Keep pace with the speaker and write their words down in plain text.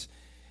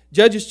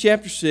Judges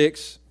chapter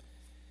 6.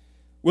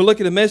 We'll look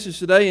at a message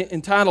today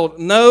entitled,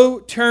 No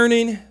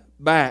Turning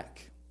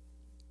Back.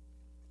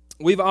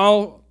 We've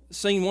all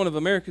seen one of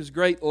America's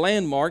great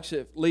landmarks,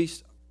 at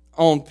least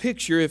on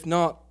picture, if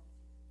not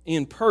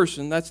in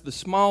person. That's the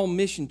small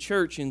mission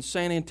church in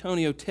San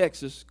Antonio,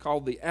 Texas,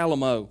 called the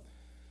Alamo.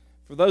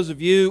 For those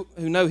of you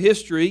who know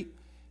history,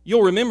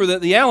 you'll remember that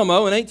the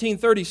Alamo in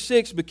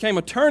 1836 became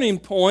a turning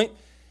point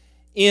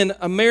in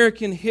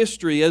American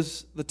history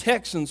as the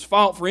Texans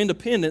fought for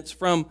independence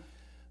from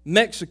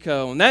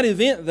Mexico. And that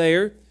event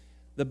there,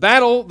 the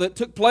battle that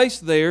took place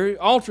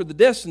there, altered the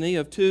destiny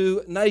of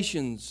two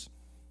nations.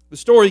 The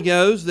story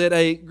goes that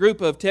a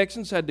group of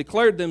Texans had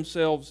declared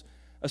themselves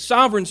a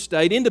sovereign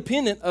state,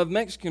 independent of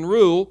Mexican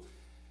rule.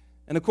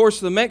 And of course,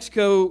 the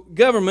Mexico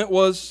government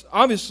was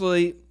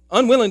obviously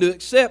unwilling to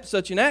accept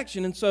such an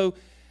action, and so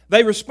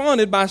they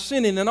responded by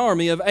sending an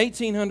army of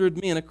 1,800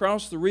 men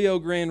across the Rio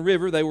Grande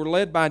River. They were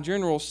led by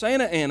General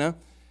Santa Anna,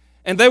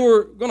 and they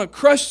were going to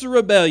crush the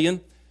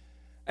rebellion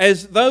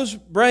as those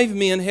brave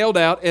men held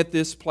out at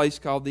this place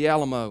called the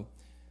Alamo.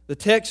 The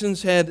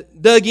Texans had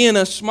dug in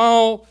a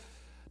small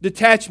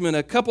detachment,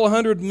 a couple of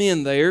hundred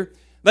men there.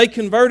 They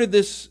converted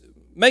this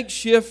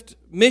makeshift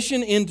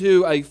mission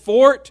into a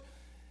fort,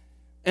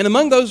 and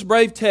among those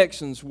brave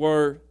Texans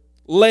were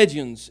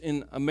legends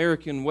in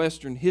American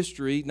Western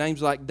history,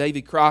 names like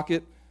Davy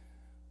Crockett,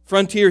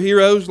 frontier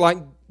heroes like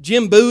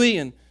Jim Bowie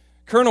and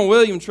Colonel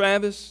William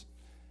Travis.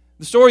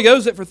 The story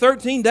goes that for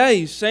 13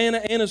 days, Santa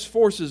Anna's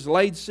forces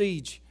laid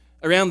siege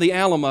around the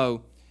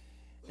Alamo,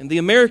 and the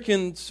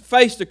Americans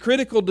faced a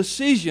critical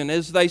decision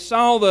as they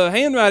saw the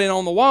handwriting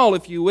on the wall,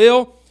 if you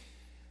will.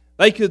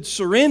 They could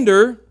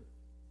surrender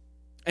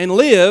and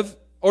live,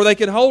 or they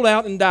could hold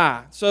out and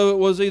die. So it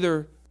was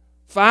either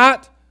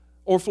fight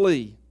or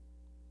flee.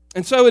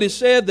 And so it is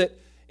said that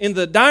in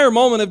the dire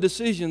moment of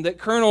decision that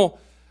Colonel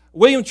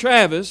William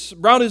Travis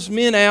brought his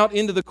men out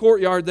into the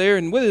courtyard there,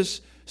 and with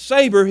his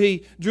saber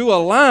he drew a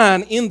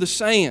line in the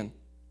sand.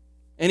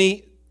 And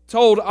he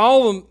told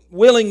all the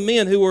willing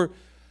men who were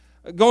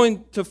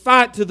going to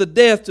fight to the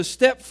death to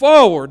step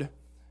forward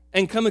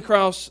and come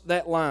across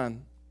that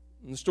line.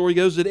 And the story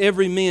goes that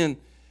every man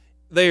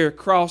there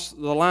crossed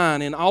the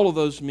line, and all of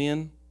those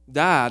men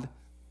died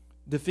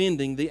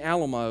defending the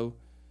Alamo.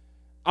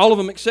 All of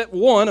them except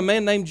one, a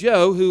man named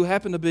Joe, who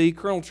happened to be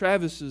Colonel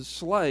Travis's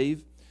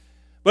slave.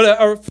 But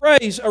a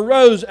phrase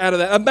arose out of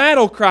that. A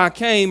battle cry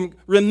came,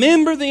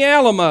 "Remember the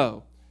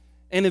Alamo."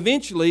 And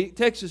eventually,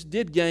 Texas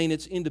did gain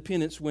its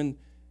independence when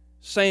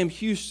Sam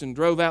Houston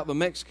drove out the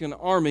Mexican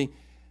army,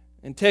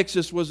 and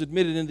Texas was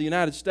admitted into the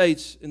United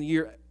States in the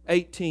year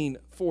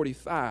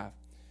 1845.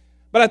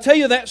 But I tell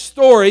you that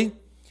story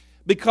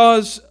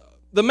because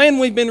the man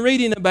we've been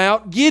reading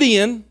about,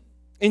 Gideon,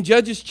 in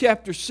Judges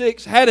chapter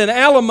 6, had an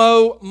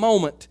Alamo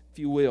moment, if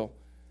you will.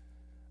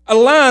 A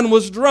line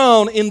was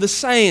drawn in the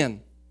sand,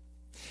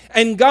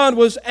 and God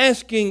was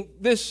asking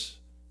this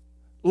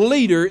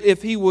leader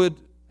if he would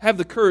have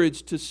the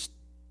courage to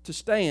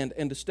stand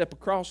and to step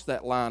across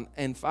that line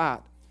and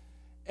fight.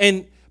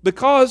 And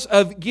because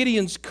of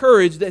Gideon's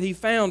courage that he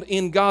found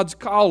in God's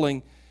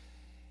calling,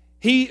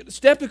 he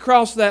stepped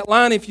across that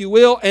line, if you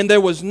will, and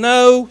there was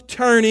no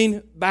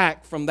turning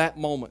back from that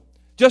moment.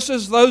 Just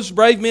as those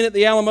brave men at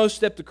the Alamo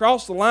stepped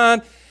across the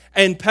line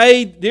and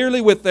paid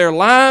dearly with their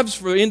lives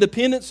for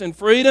independence and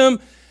freedom,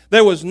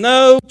 there was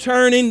no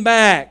turning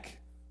back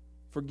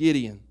for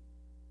Gideon.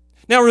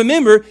 Now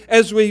remember,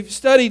 as we've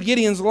studied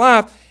Gideon's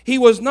life, he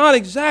was not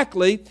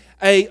exactly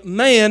a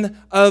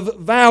man of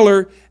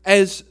valor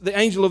as the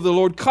angel of the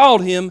Lord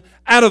called him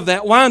out of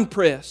that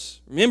winepress.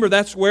 Remember,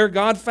 that's where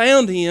God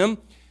found him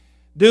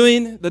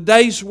doing the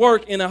day's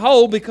work in a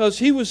hole because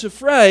he was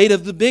afraid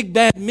of the big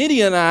bad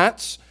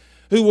Midianites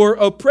who were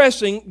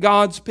oppressing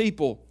God's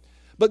people.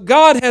 But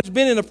God has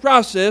been in a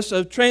process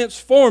of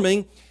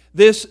transforming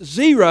this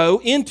zero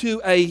into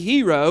a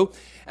hero.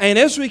 And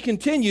as we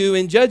continue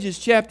in Judges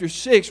chapter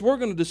 6, we're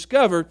going to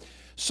discover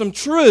some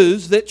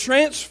truths that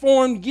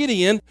transformed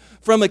Gideon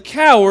from a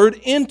coward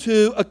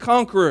into a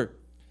conqueror.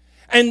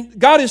 And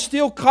God is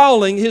still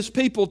calling His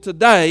people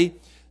today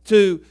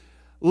to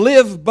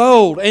live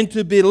bold and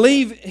to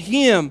believe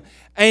Him.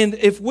 And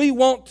if we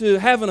want to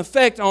have an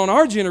effect on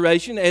our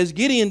generation, as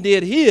Gideon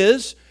did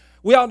his,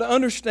 we ought to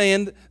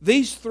understand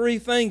these three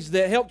things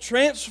that help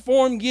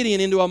transform Gideon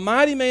into a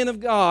mighty man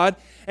of God.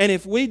 And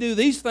if we do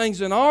these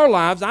things in our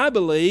lives, I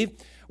believe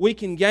we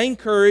can gain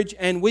courage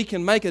and we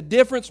can make a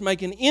difference,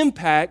 make an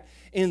impact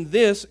in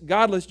this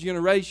godless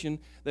generation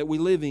that we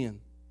live in.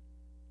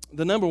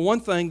 The number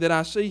one thing that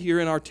I see here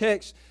in our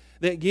text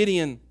that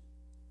Gideon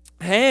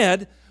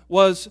had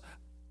was,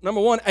 number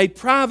one, a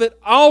private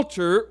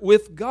altar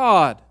with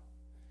God.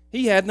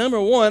 He had, number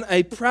one,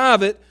 a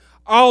private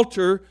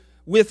altar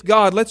with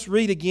God. Let's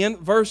read again,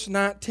 verse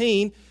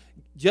 19,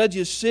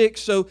 Judges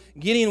 6. So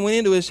Gideon went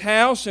into his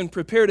house and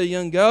prepared a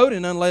young goat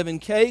and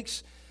unleavened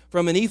cakes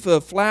from an ephah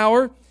of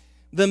flour.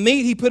 The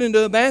meat he put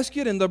into a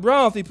basket, and the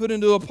broth he put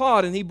into a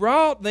pot, and he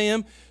brought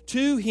them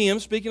to him,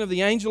 speaking of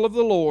the angel of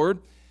the Lord,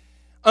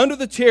 under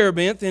the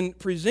terebinth and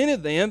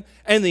presented them.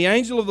 And the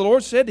angel of the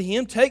Lord said to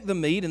him, take the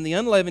meat and the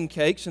unleavened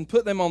cakes and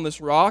put them on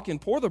this rock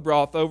and pour the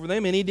broth over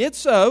them. And he did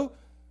so.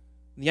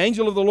 The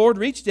angel of the Lord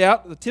reached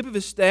out the tip of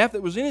his staff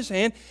that was in his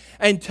hand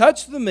and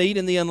touched the meat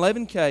and the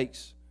unleavened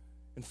cakes.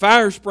 And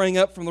fire sprang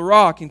up from the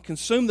rock and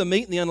consumed the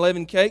meat and the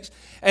unleavened cakes.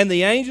 And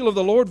the angel of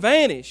the Lord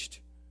vanished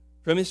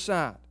from his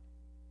sight.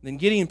 Then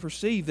Gideon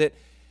perceived that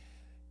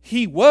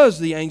he was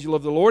the angel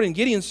of the Lord. And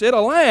Gideon said,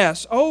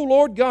 alas, O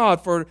Lord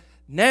God, for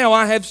now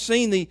I have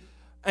seen the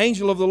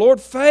angel of the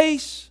Lord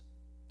face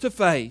to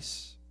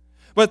face.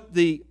 But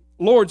the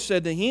Lord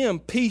said to him,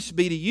 peace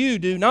be to you,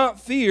 do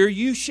not fear,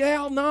 you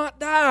shall not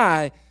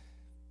die.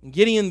 And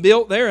Gideon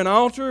built there an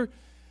altar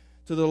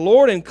to the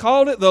Lord and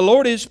called it, the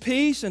Lord is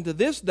peace, and to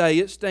this day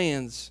it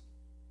stands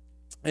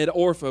at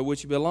Orphah,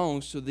 which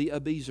belongs to the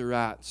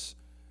Abiezrites.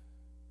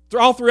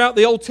 All throughout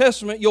the Old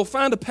Testament, you'll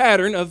find a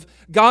pattern of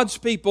God's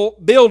people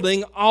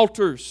building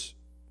altars.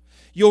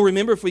 You'll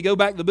remember, if we go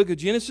back to the book of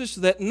Genesis,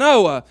 that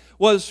Noah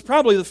was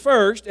probably the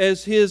first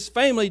as his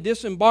family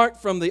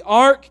disembarked from the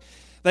ark.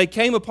 They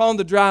came upon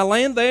the dry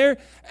land there,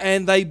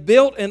 and they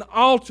built an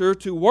altar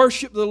to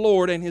worship the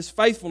Lord and His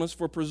faithfulness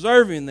for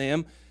preserving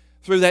them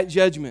through that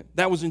judgment.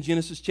 That was in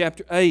Genesis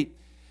chapter 8.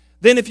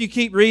 Then if you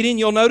keep reading,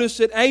 you'll notice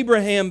that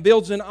Abraham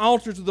builds an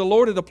altar to the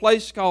Lord at a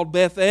place called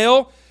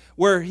Bethel,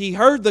 where he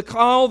heard the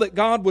call that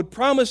God would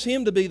promise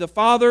him to be the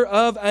father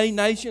of a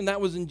nation.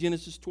 That was in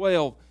Genesis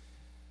 12.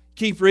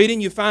 Keep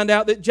reading, you find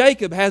out that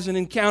Jacob has an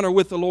encounter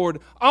with the Lord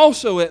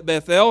also at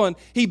Bethel, and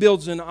he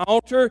builds an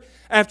altar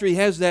after he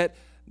has that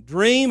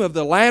dream of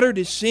the ladder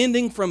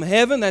descending from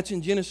heaven. That's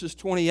in Genesis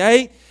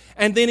 28.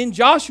 And then in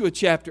Joshua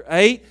chapter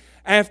 8,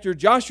 after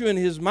Joshua and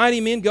his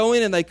mighty men go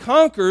in and they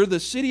conquer the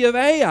city of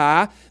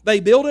Ai, they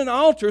build an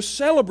altar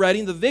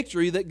celebrating the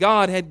victory that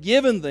God had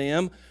given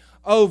them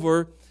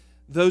over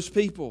those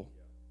people.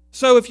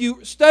 So if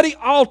you study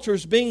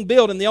altars being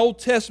built in the Old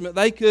Testament,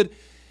 they could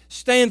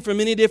stand for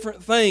many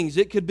different things.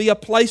 It could be a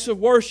place of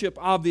worship,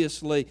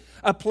 obviously,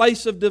 a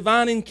place of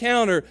divine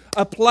encounter,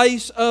 a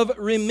place of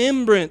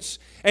remembrance.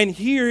 And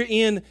here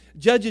in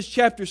Judges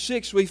chapter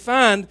 6, we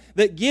find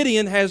that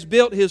Gideon has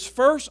built his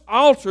first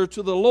altar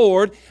to the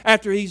Lord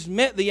after he's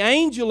met the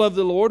angel of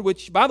the Lord,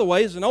 which, by the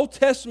way, is an Old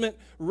Testament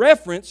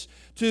reference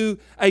to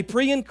a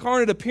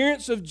pre-incarnate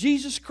appearance of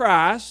Jesus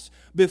Christ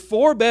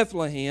before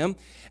Bethlehem.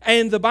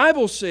 And the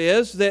Bible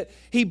says that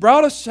he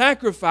brought a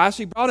sacrifice,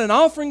 he brought an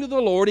offering to the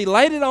Lord, he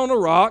laid it on a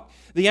rock.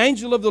 The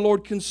angel of the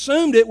Lord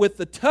consumed it with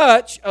the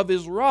touch of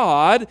his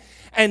rod,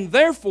 and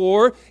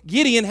therefore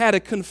Gideon had a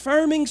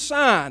confirming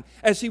sign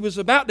as he was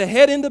about to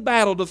head into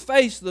battle to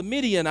face the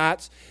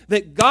Midianites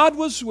that God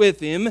was with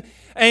him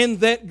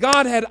and that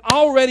God had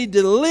already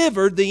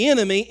delivered the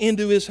enemy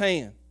into his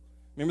hand.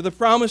 Remember the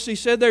promise he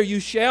said there, you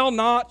shall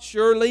not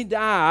surely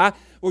die,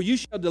 or you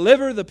shall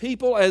deliver the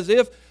people as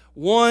if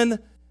one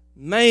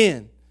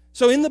man.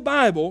 So in the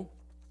Bible,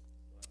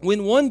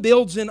 when one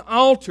builds an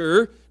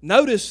altar,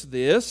 notice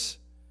this,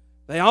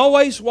 they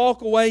always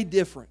walk away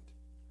different.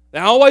 They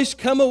always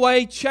come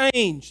away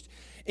changed,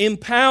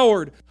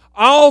 empowered,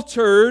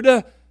 altered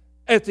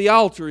at the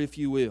altar, if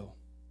you will.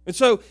 And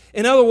so,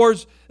 in other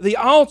words, the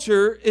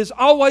altar is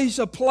always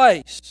a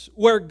place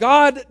where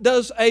God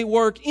does a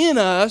work in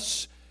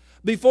us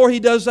before He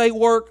does a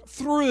work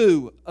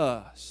through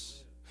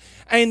us.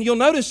 And you'll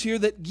notice here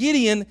that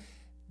Gideon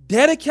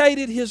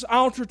dedicated his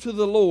altar to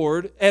the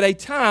Lord at a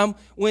time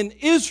when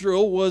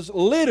Israel was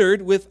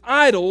littered with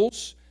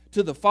idols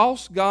to the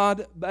false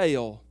god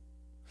Baal.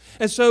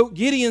 And so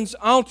Gideon's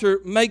altar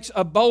makes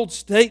a bold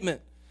statement.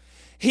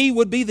 He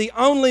would be the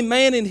only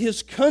man in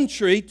his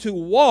country to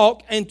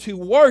walk and to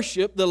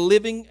worship the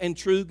living and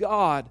true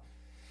God.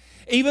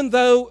 Even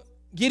though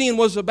Gideon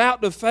was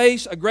about to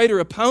face a greater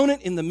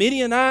opponent in the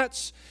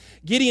Midianites,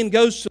 Gideon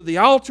goes to the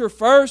altar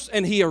first,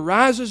 and he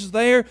arises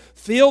there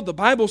filled, the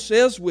Bible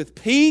says, with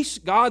peace,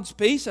 God's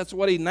peace. That's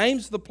what he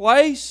names the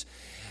place.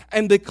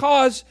 And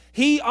because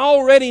he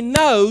already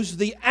knows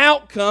the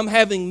outcome,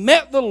 having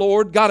met the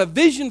Lord, got a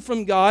vision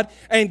from God,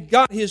 and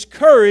got his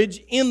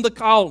courage in the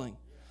calling.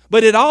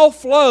 But it all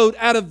flowed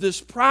out of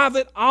this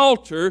private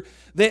altar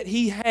that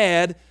he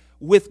had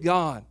with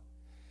God.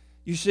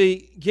 You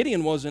see,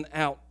 Gideon wasn't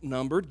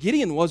outnumbered.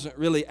 Gideon wasn't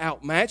really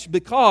outmatched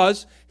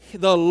because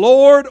the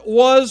Lord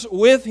was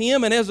with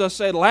him. And as I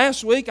said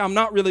last week, I'm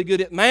not really good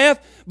at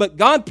math, but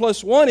God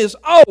plus one is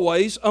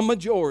always a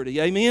majority.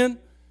 Amen?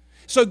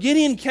 So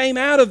Gideon came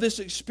out of this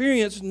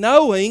experience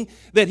knowing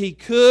that he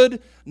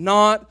could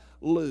not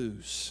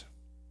lose.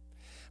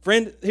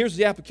 Friend, here's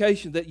the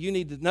application that you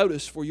need to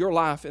notice for your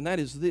life, and that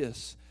is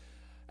this.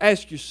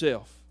 Ask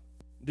yourself,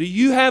 do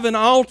you have an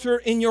altar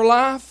in your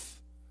life?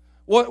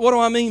 What do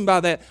I mean by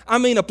that? I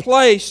mean a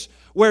place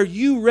where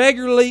you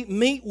regularly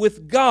meet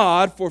with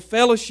God for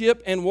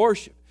fellowship and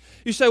worship.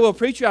 You say, well,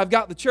 preacher, I've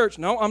got the church.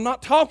 No, I'm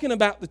not talking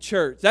about the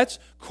church. That's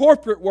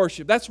corporate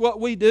worship. That's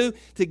what we do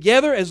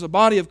together as a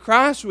body of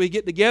Christ. We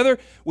get together,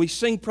 we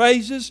sing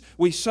praises,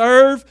 we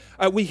serve,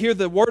 we hear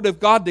the Word of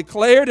God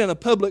declared in a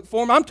public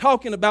forum. I'm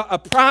talking about a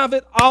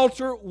private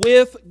altar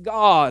with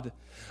God.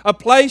 a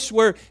place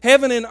where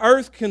heaven and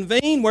earth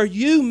convene, where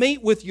you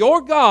meet with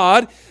your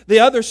God the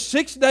other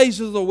 6 days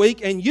of the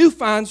week and you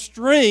find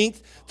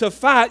strength to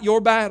fight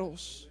your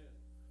battles.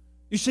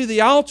 You see,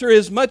 the altar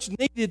is much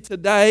needed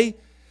today.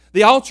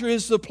 The altar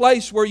is the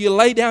place where you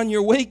lay down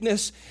your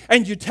weakness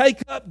and you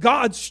take up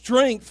God's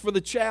strength for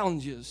the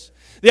challenges.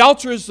 The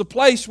altar is the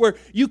place where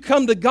you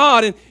come to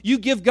God and you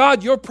give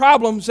God your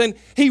problems and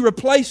He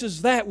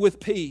replaces that with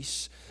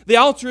peace. The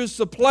altar is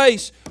the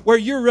place where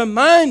you're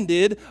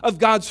reminded of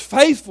God's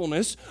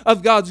faithfulness,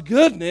 of God's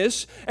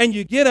goodness, and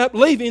you get up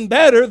leaving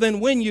better than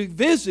when you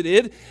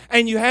visited,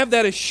 and you have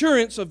that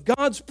assurance of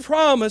God's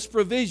promised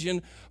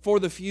provision for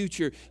the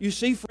future. You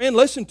see, friend,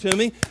 listen to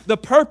me. The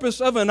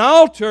purpose of an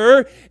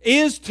altar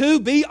is to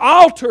be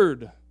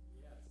altered,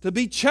 to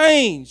be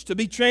changed, to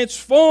be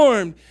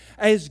transformed,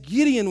 as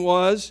Gideon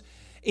was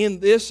in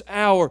this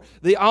hour.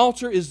 The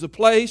altar is the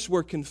place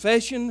where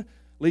confession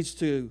leads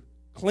to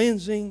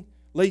cleansing,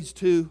 leads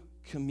to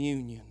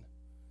communion.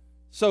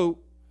 So,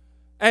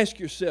 ask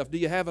yourself, do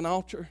you have an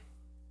altar?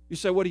 You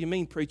say, what do you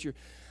mean, preacher?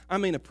 I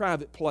mean a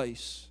private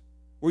place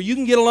where you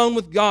can get alone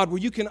with God,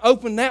 where you can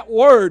open that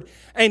Word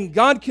and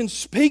God can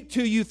speak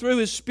to you through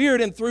His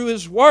Spirit and through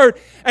His Word,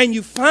 and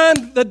you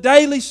find the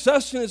daily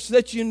sustenance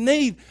that you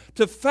need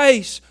to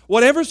face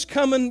whatever's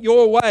coming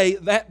your way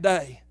that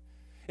day.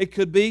 It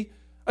could be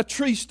a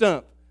tree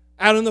stump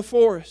out in the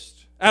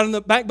forest, out in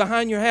the back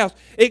behind your house.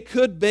 It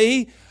could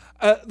be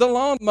the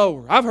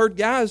lawnmower. I've heard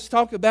guys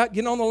talk about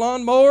getting on the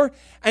lawnmower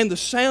and the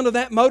sound of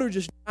that motor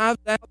just drives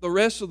out the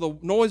rest of the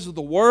noise of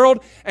the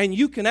world, and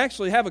you can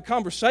actually have a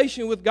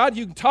conversation with God.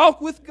 You can talk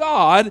with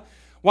God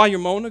while you're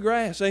mowing the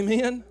grass.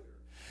 Amen?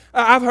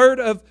 I've heard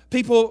of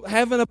people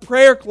having a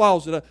prayer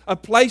closet, a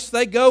place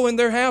they go in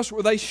their house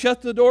where they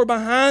shut the door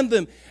behind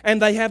them and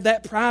they have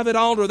that private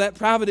altar, that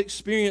private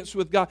experience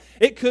with God.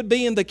 It could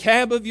be in the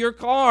cab of your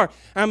car.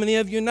 How many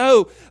of you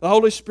know the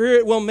Holy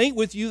Spirit will meet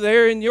with you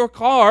there in your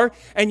car,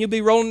 and you'll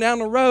be rolling down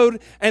the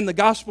road and the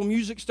gospel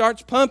music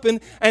starts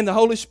pumping and the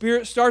Holy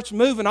Spirit starts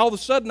moving. All of a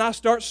sudden I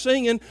start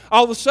singing.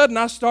 All of a sudden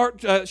I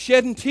start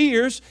shedding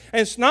tears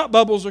and snot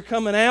bubbles are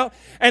coming out,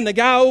 and the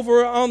guy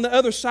over on the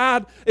other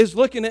side is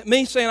looking at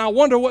me saying, I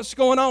wonder what's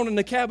going on in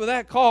the cab of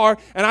that car,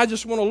 and I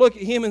just want to look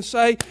at him and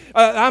say,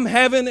 I'm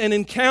having an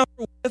encounter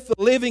with the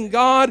living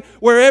God.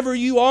 Wherever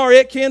you are,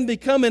 it can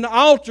become an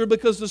altar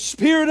because the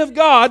Spirit of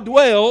God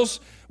dwells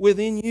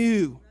within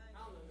you.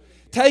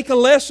 Take a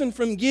lesson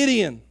from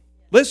Gideon.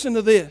 Listen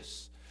to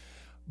this.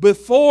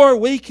 Before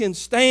we can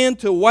stand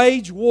to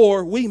wage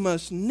war, we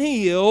must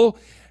kneel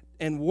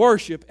and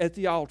worship at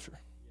the altar.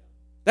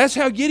 That's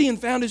how Gideon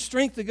found his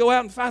strength to go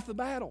out and fight the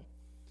battle.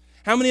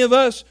 How many of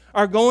us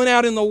are going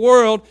out in the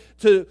world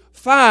to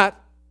fight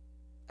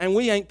and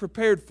we ain't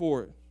prepared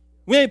for it?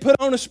 We ain't put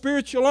on a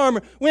spiritual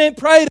armor. We ain't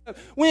prayed.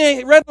 We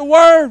ain't read the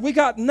Word. We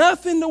got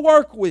nothing to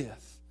work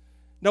with.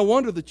 No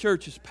wonder the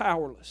church is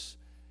powerless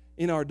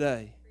in our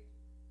day.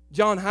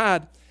 John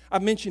Hyde,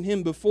 I've mentioned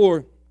him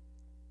before.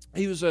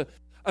 He was a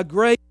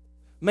great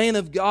man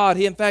of God.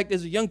 He, in fact,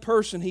 as a young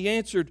person, he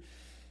answered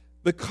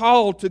the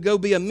call to go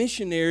be a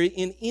missionary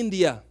in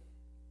India.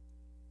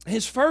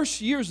 His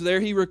first years there,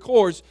 he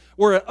records,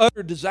 were an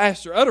utter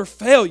disaster, utter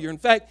failure. In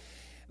fact,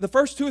 the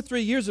first 2 or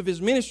 3 years of his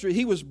ministry,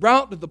 he was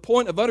brought to the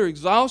point of utter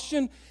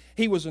exhaustion.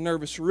 He was a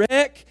nervous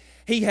wreck.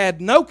 He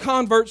had no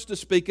converts to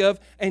speak of,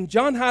 and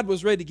John Hyde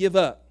was ready to give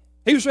up.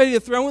 He was ready to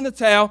throw in the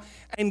towel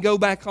and go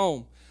back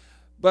home.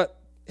 But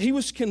he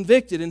was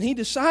convicted, and he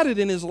decided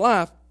in his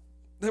life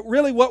that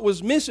really what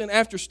was missing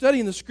after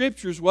studying the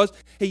Scriptures was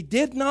he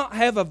did not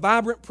have a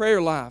vibrant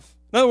prayer life.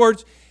 In other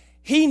words,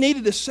 he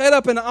needed to set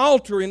up an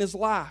altar in his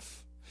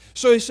life.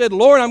 So he said,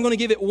 Lord, I'm going to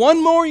give it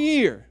one more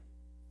year.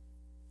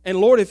 And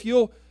Lord, if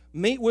you'll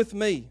meet with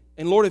me,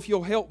 and Lord, if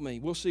you'll help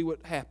me, we'll see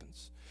what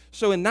happens.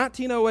 So in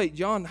 1908,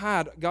 John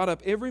Hyde got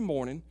up every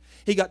morning.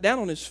 He got down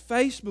on his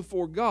face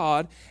before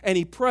God, and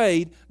he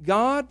prayed,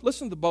 God,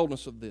 listen to the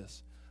boldness of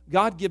this.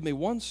 God, give me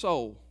one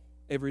soul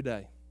every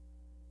day.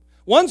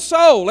 One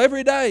soul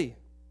every day.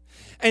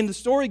 And the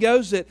story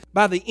goes that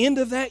by the end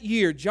of that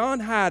year, John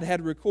Hyde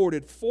had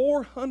recorded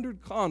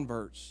 400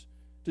 converts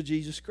to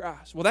Jesus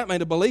Christ. Well, that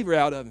made a believer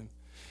out of him.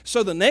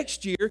 So the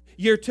next year,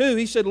 year 2,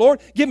 he said, Lord,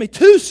 give me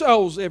 2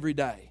 souls every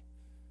day.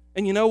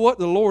 And you know what?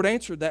 The Lord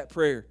answered that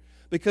prayer,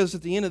 because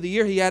at the end of the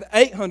year, he had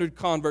 800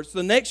 converts.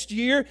 The next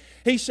year,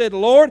 he said,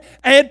 Lord,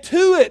 add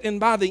to it. And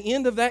by the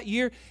end of that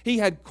year, he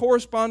had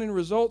corresponding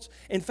results.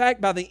 In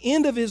fact, by the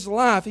end of his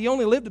life, he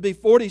only lived to be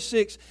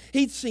 46.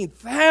 He'd seen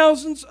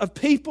thousands of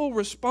people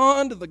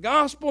respond to the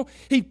gospel.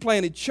 He'd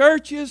planted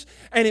churches,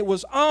 and it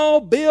was all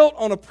built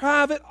on a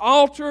private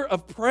altar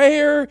of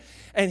prayer.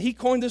 And he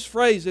coined this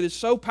phrase that is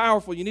so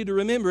powerful, you need to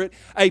remember it.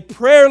 A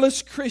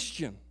prayerless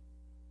Christian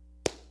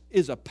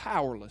is a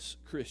powerless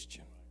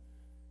Christian.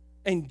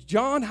 And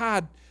John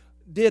Hyde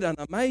did an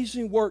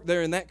amazing work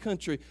there in that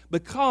country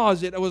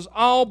because it was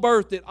all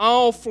birthed, it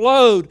all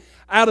flowed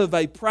out of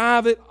a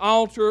private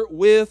altar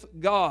with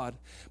God.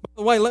 By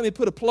the way, let me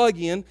put a plug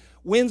in.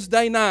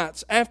 Wednesday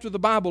nights after the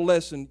Bible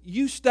lesson,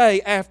 you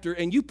stay after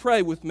and you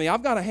pray with me.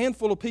 I've got a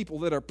handful of people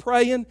that are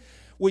praying.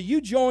 will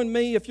you join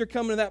me if you're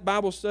coming to that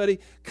Bible study?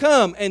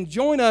 Come and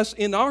join us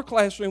in our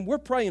classroom. We're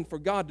praying for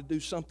God to do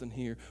something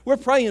here. We're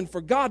praying for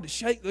God to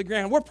shake the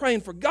ground. We're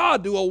praying for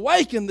God to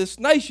awaken this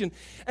nation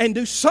and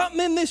do something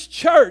in this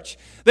church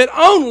that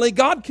only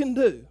God can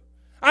do.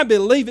 I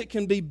believe it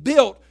can be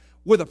built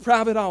with a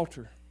private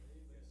altar.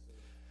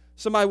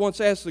 Somebody once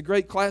asked the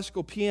great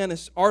classical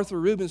pianist Arthur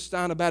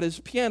Rubinstein about his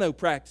piano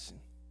practicing.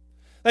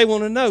 They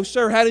want to know,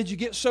 sir, how did you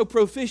get so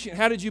proficient?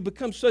 How did you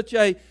become such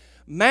a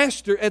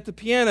master at the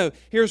piano?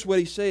 Here's what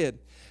he said.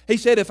 He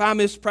said, if I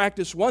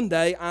mispractice one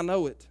day, I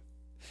know it.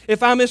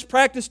 If I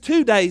mispractice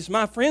 2 days,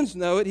 my friends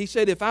know it. He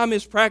said, if I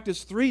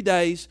mispractice 3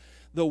 days,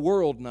 the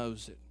world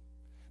knows it.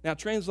 Now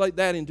translate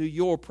that into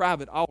your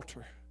private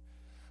altar.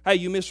 Hey,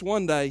 you miss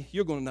 1 day,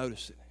 you're going to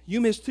notice it. You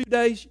miss 2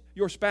 days,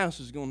 your spouse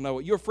is going to know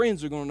it. Your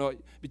friends are going to know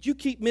it. But you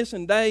keep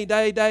missing day,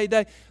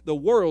 the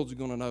world's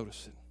going to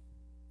notice it.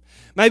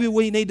 Maybe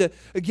we need to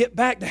get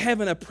back to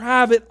having a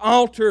private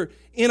altar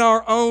in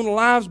our own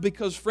lives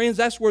because, friends,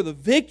 that's where the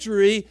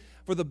victory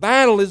for the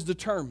battle is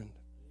determined.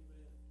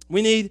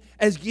 We need,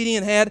 as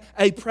Gideon had,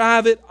 a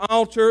private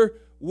altar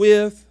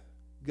with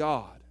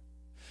God.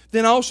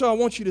 Then also I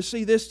want you to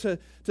see this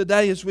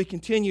today as we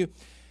continue.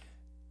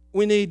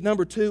 We need,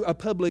 number 2, a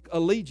public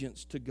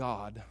allegiance to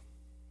God.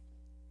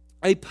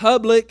 A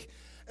public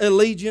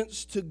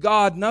allegiance to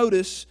God.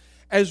 Notice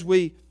as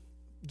we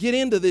get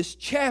into this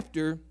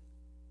chapter,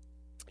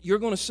 you're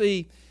going to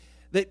see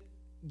that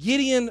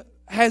Gideon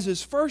has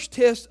his first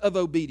test of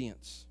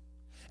obedience.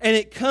 And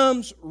it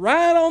comes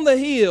right on the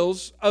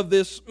heels of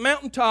this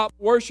mountaintop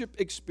worship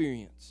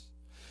experience.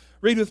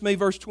 Read with me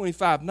verse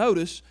 25.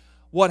 Notice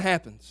what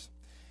happens.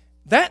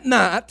 That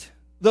night,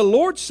 the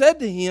Lord said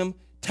to him,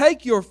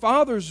 take your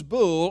father's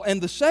bull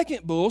and the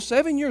second bull,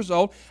 7 years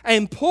old,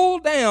 and pull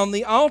down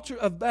the altar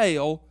of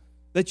Baal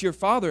that your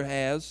father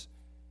has,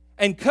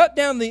 and cut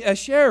down the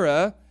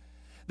Asherah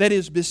that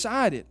is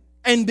beside it.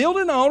 And build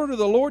an altar to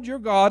the Lord your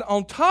God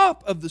on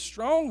top of the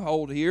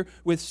stronghold here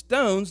with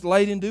stones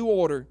laid in due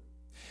order.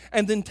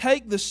 And then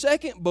take the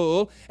second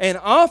bull and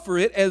offer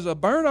it as a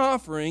burnt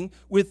offering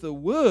with the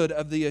wood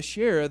of the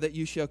Asherah that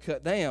you shall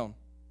cut down.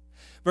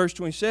 Verse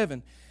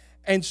 27.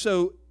 And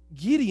so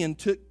Gideon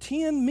took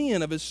 10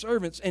 men of his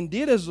servants and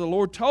did as the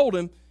Lord told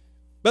him.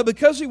 But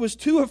because he was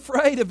too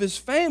afraid of his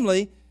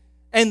family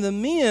and the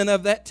men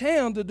of that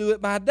town to do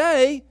it by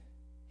day,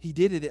 he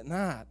did it at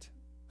night.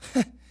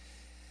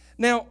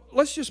 Now,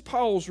 let's just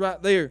pause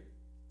right there.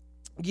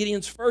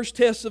 Gideon's first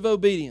test of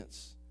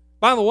obedience.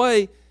 By the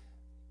way,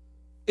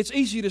 it's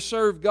easy to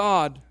serve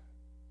God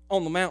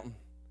on the mountain.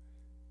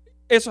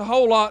 It's a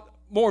whole lot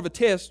more of a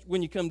test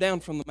when you come down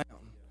from the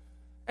mountain.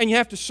 And you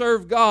have to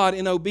serve God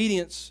in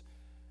obedience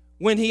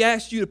when He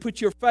asks you to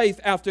put your faith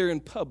out there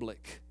in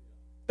public.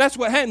 That's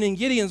what happened in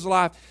Gideon's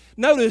life.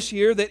 Notice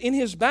here that in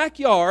his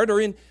backyard, or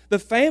in the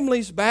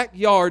family's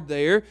backyard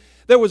there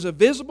was a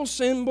visible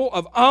symbol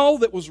of all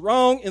that was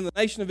wrong in the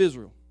nation of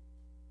Israel.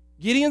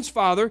 Gideon's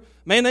father, a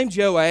man named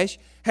Joash,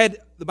 had,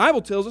 the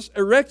Bible tells us,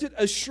 erected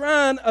a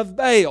shrine of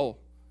Baal.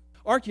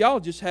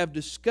 Archaeologists have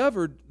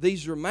discovered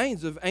these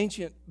remains of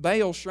ancient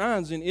Baal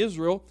shrines in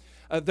Israel.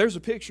 There's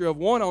a picture of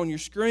one on your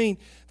screen.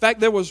 In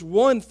fact, there was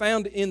one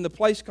found in the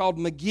place called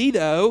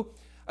Megiddo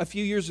a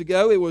few years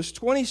ago. It was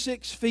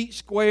 26 feet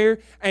square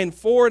and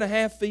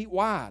 4.5 feet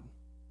wide.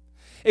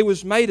 It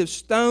was made of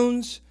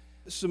stones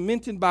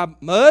cemented by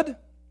mud.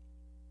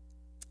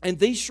 And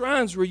these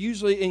shrines were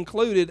usually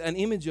included an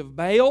image of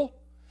Baal.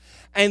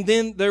 And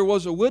then there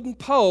was a wooden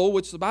pole,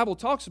 which the Bible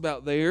talks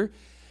about there,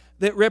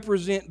 that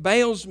represent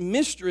Baal's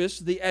mistress,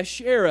 the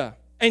Asherah.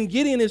 And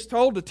Gideon is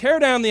told to tear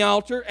down the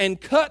altar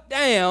and cut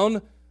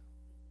down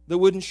the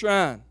wooden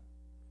shrine.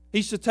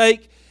 He's to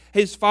take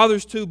his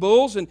father's 2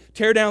 bulls and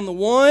tear down the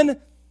one,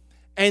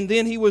 and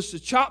then he was to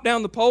chop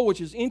down the pole,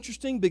 which is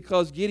interesting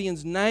because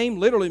Gideon's name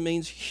literally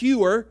means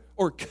hewer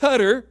or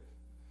cutter.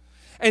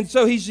 And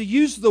so he's to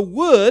use the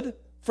wood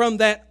from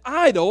that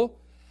idol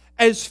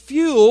as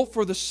fuel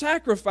for the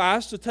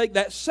sacrifice, to take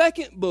that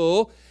second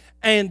bull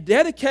and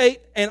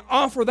dedicate and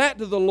offer that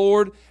to the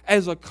Lord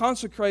as a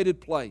consecrated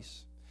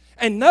place.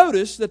 And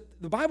notice that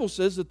the Bible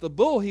says that the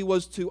bull he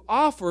was to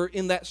offer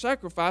in that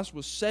sacrifice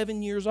was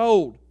 7 years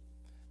old.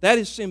 That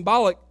is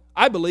symbolic,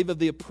 I believe, of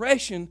the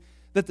oppression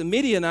that the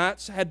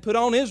Midianites had put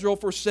on Israel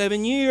for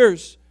 7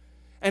 years.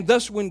 And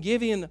thus when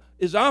Gideon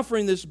is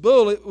offering this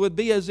bull, it would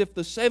be as if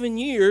the 7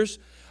 years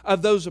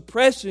of those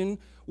oppression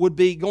would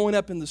be going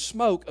up in the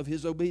smoke of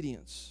his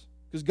obedience.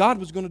 Because God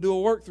was going to do a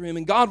work through him,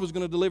 and God was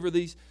going to deliver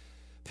these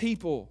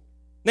people.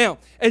 Now,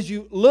 as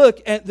you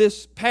look at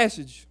this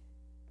passage,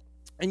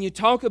 and you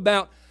talk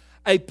about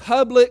a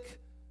public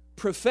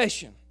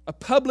profession, a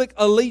public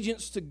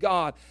allegiance to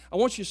God, I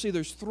want you to see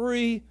there's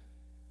 3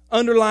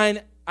 underlying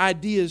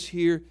ideas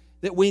here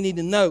that we need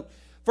to note.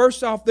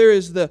 First off, there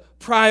is the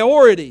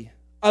priority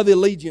of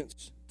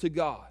allegiance to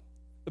God.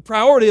 The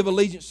priority of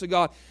allegiance to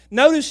God.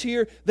 Notice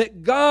here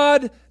that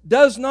God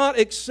does not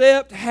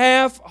accept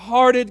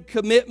half-hearted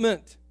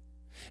commitment.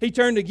 He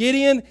turned to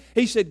Gideon.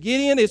 He said,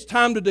 Gideon, it's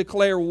time to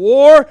declare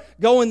war.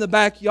 Go in the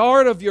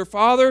backyard of your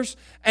fathers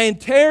and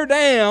tear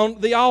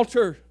down the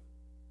altar.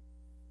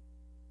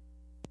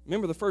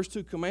 Remember the first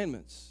two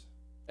commandments.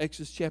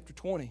 Exodus chapter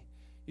 20.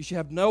 You shall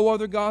have no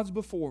other gods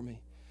before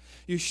me.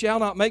 You shall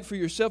not make for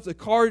yourself the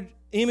carved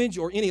image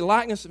or any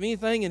likeness of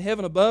anything in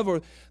heaven above,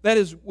 or that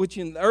is which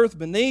in the earth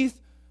beneath,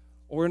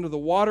 or into the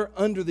water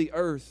under the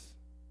earth.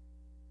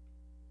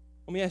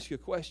 Let me ask you a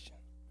question.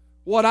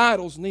 What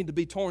idols need to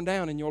be torn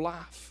down in your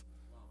life?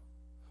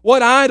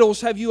 What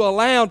idols have you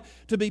allowed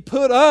to be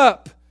put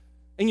up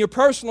in your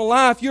personal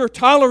life? You're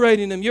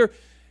tolerating them.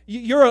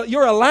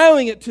 You're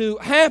allowing it to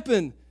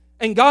happen.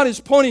 And God is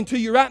pointing to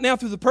you right now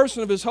through the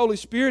person of His Holy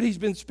Spirit. He's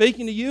been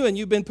speaking to you and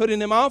you've been putting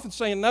Him off and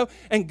saying no.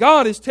 And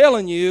God is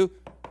telling you,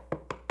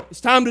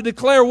 it's time to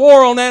declare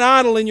war on that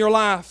idol in your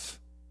life.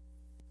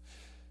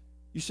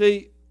 You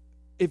see,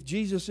 if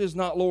Jesus is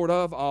not Lord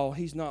of all,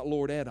 He's not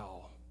Lord at all.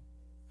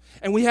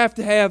 And we have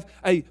to have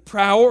a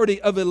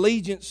priority of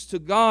allegiance to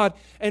God.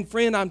 And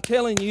friend, I'm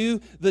telling you,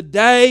 the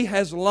day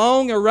has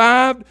long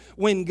arrived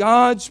when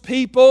God's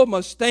people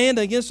must stand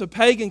against a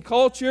pagan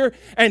culture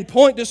and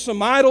point to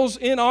some idols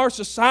in our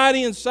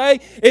society and say,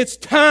 it's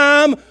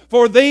time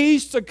for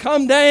these to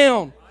come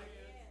down.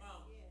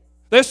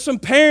 There's some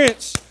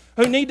parents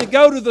who need to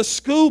go to the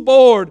school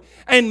board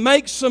and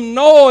make some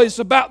noise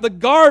about the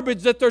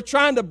garbage that they're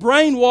trying to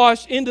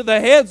brainwash into the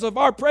heads of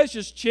our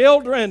precious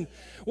children,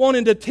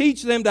 wanting to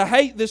teach them to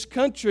hate this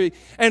country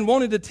and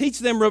wanting to teach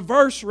them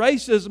reverse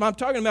racism. I'm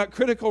talking about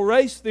critical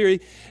race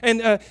theory and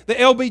the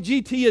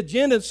LBGT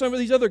agenda and some of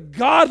these other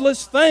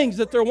godless things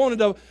that they're wanting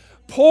to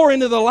pour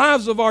into the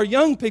lives of our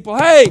young people.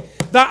 Hey,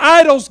 the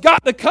idols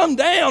got to come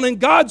down, and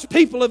God's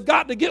people have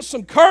got to get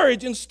some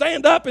courage and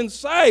stand up and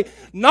say,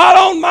 not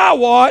on my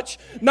watch,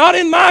 not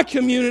in my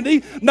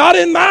community, not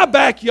in my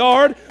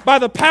backyard, by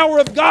the power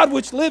of God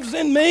which lives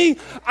in me,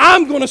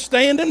 I'm going to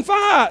stand and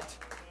fight.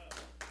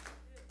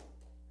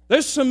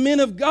 There's some men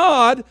of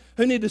God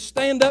who need to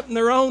stand up in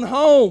their own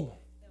home.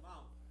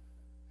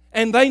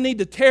 And they need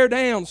to tear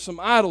down some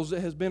idols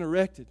that has been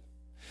erected.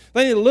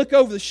 They need to look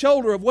over the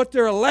shoulder of what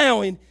they're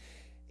allowing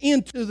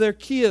into their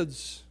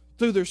kids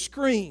through their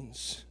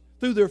screens,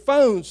 through their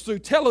phones, through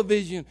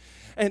television.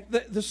 And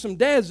there's some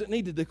dads that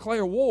need to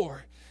declare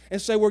war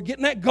and say, we're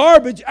getting that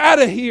garbage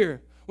out of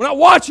here. We're not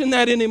watching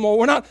that anymore.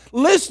 We're not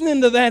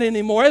listening to that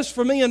anymore. As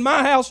for me and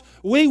my house,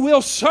 we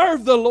will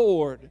serve the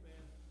Lord.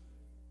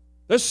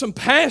 There's some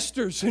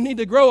pastors who need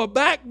to grow a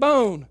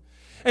backbone,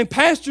 and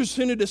pastors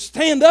who need to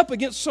stand up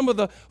against some of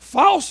the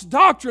false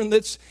doctrine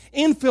that's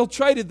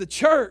infiltrated the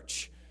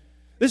church.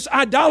 This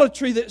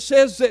idolatry that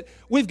says that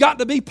we've got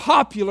to be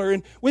popular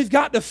and we've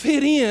got to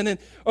fit in and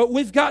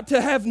we've got to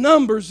have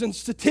numbers and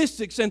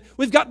statistics and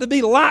we've got to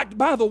be liked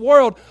by the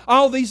world.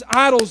 All these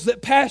idols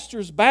that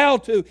pastors bow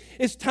to.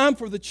 It's time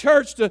for the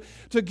church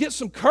to get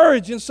some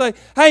courage and say,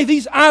 hey,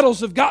 these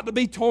idols have got to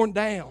be torn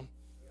down.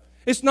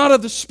 It's not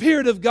of the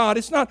Spirit of God.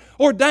 It's not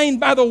ordained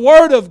by the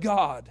Word of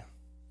God.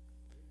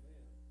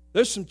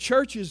 There's some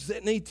churches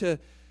that need to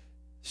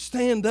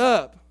stand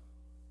up.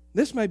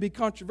 This may be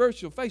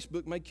controversial.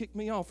 Facebook may kick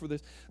me off for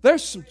this.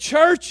 There's some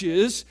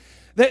churches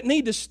that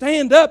need to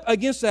stand up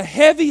against a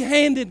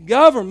heavy-handed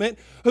government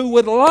who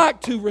would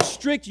like to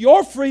restrict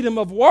your freedom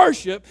of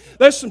worship.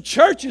 There's some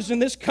churches in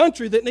this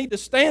country that need to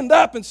stand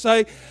up and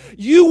say,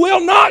 you will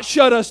not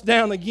shut us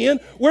down again.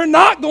 We're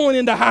not going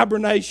into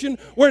hibernation.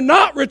 We're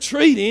not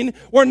retreating.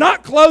 We're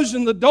not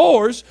closing the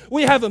doors.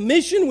 We have a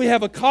mission. We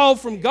have a call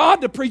from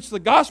God to preach the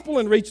gospel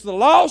and reach the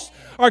lost.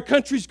 Our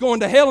country's going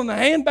to hell in a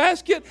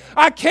handbasket.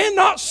 I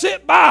cannot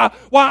sit by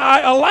while I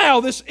allow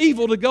this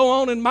evil to go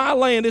on in my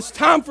land. It's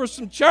time for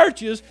some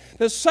churches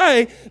to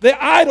say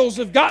the idols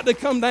have got to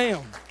come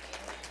down.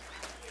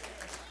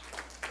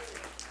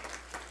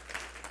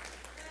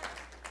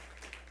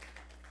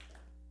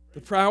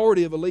 The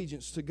priority of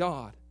allegiance to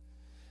God.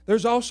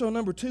 There's also,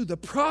 number 2, the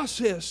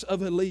process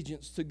of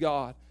allegiance to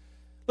God.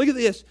 Look at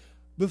this.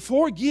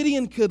 Before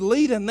Gideon could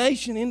lead a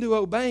nation into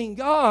obeying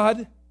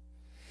God,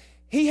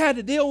 he had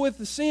to deal with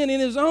the sin in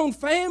his own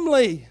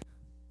family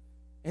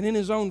and in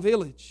his own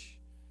village.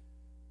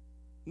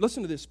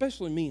 Listen to this,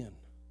 especially men.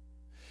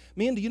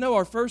 Men, do you know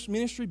our first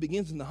ministry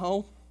begins in the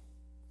home?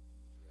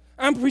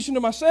 I'm preaching to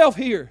myself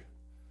here.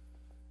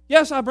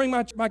 Yes, I bring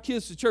my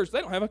kids to church.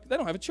 They don't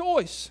have a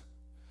choice.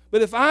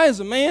 But if I, as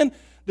a man,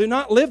 do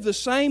not live the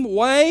same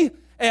way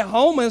at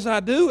home as I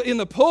do in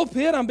the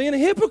pulpit, I'm being a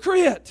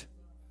hypocrite.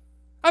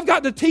 I've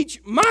got to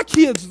teach my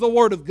kids the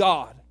Word of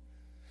God.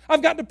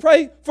 I've got to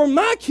pray for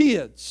my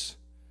kids.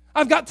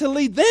 I've got to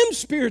lead them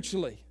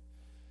spiritually.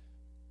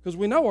 Because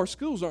we know our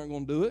schools aren't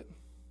going to do it.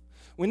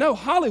 We know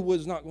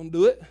Hollywood's not going to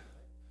do it.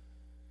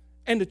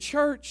 And the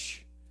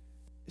church,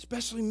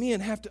 especially men,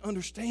 have to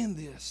understand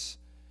this.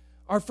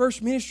 Our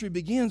first ministry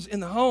begins in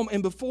the home,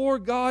 and before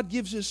God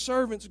gives His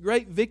servants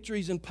great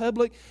victories in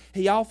public,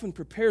 He often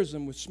prepares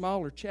them with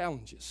smaller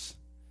challenges.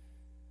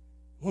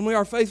 When we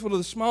are faithful to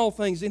the small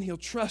things, then He'll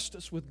trust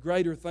us with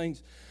greater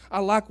things. I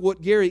like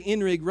what Gary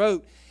Enrig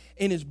wrote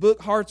in his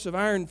book, Hearts of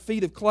Iron,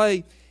 Feet of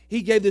Clay.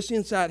 he gave this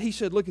insight. He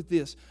said, look at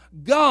this.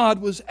 God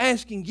was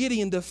asking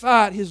Gideon to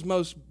fight his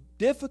most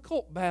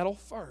difficult battle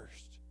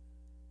first.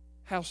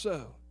 How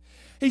so?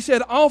 He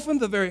said, often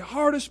the very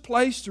hardest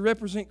place to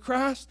represent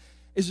Christ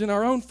is in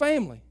our own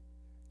family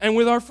and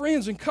with our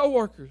friends and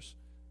coworkers.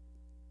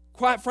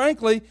 Quite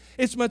frankly,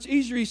 it's much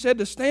easier, he said,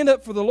 to stand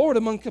up for the Lord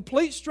among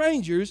complete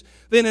strangers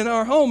than in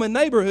our home and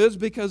neighborhoods,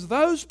 because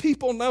those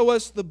people know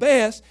us the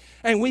best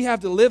and we have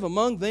to live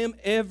among them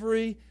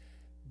every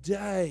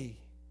day.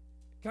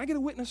 Can I get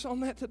a witness on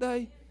that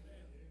today?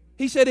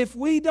 He said, if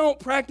we don't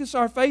practice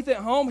our faith at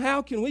home,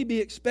 how can we be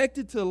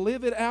expected to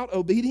live it out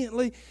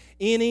obediently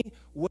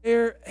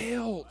anywhere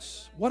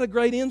else? What a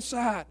great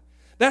insight.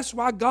 That's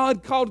why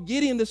God called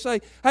Gideon to say,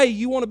 hey,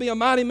 you want to be a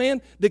mighty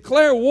man?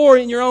 Declare war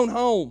in your own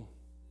home.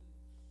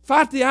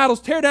 Fight the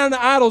idols. Tear down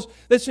the idols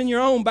that's in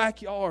your own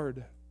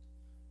backyard.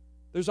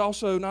 There's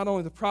also not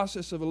only the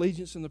process of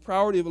allegiance and the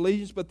priority of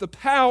allegiance, but the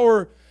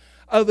power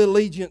of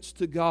allegiance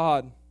to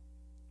God.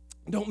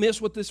 Don't miss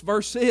what this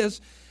verse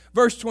says.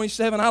 Verse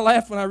 27, I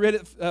laughed when I read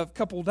it a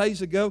couple of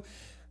days ago.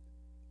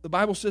 The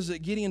Bible says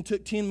that Gideon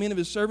took 10 men of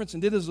his servants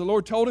and did as the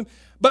Lord told him.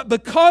 But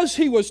because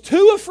he was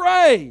too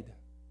afraid,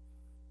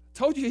 I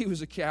told you he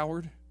was a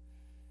coward,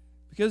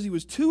 because he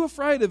was too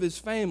afraid of his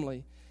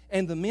family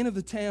and the men of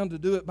the town to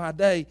do it by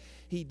day,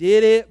 he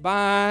did it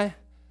by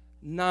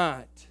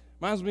night.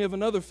 Reminds me of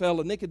another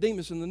fellow,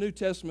 Nicodemus in the New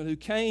Testament, who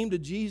came to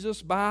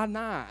Jesus by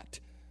night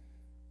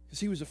because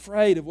he was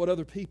afraid of what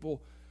other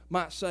people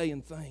might say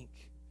and think.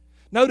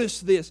 Notice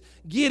this.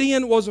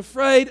 Gideon was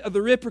afraid of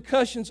the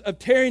repercussions of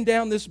tearing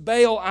down this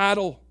Baal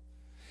idol.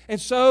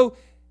 And so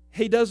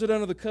he does it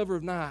under the cover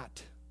of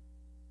night.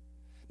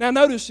 Now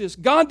notice this.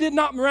 God did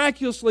not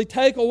miraculously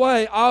take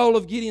away all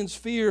of Gideon's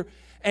fear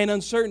and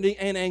uncertainty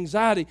and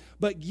anxiety,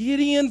 but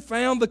Gideon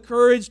found the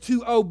courage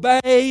to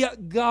obey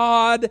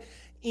God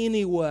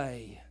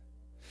anyway.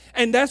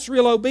 And that's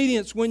real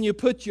obedience, when you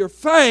put your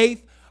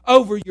faith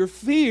over your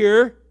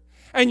fear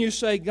and you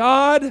say,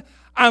 God,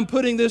 I'm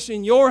putting this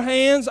in your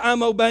hands.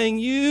 I'm obeying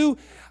you.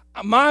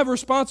 My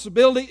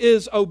responsibility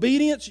is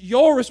obedience.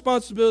 Your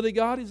responsibility,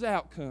 God, is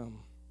outcome.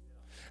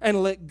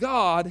 And let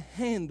God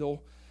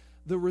handle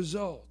the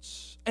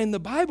results. And the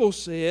Bible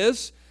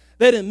says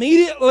that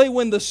immediately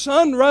when the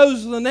sun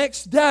rose the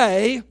next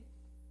day,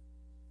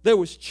 there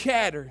was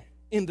chatter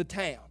in the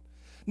town.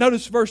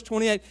 Notice verse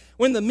 28.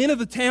 When the men of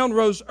the town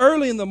rose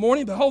early in the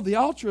morning, behold, the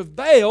altar of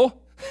Baal,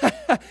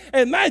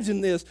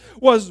 imagine this,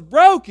 was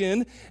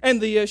broken, and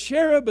the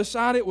Asherah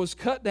beside it was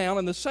cut down,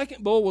 and the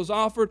second bull was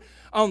offered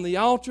on the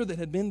altar that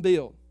had been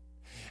built.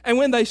 And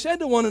when they said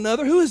to one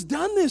another, who has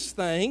done this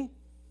thing?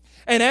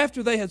 And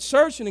after they had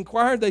searched and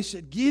inquired, they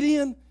said,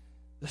 Gideon,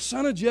 the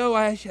son of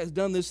Joash, has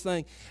done this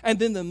thing. And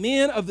then the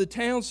men of the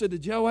town said to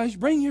Joash,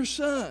 bring your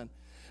son,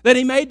 that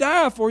he may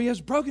die, for he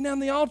has broken down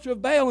the altar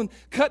of Baal and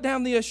cut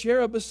down the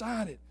Asherah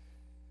beside it.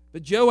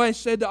 But Joash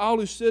said to all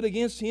who stood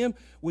against him,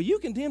 will you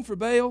contend for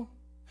Baal?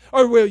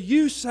 Or will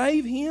you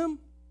save him?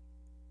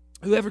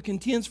 Whoever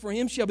contends for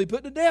him shall be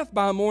put to death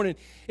by morning.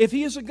 If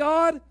he is a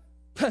god,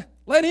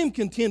 let him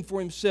contend for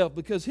himself,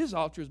 because his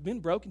altar has been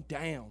broken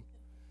down.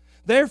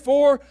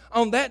 Therefore,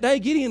 on that day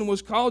Gideon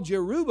was called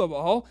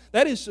Jerubbaal,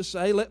 that is to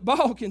say, let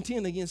Baal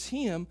contend against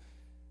him,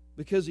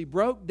 because he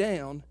broke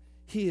down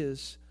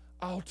his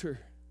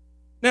altar.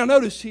 Now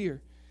notice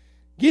here,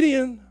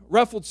 Gideon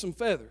ruffled some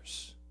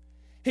feathers.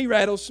 He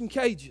rattled some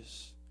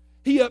cages.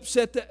 He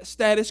upset the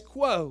status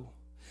quo.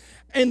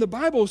 And the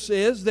Bible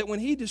says that when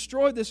he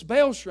destroyed this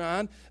Baal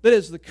shrine, that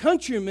as the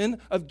countrymen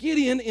of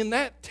Gideon in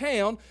that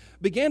town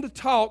began to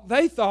talk,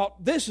 they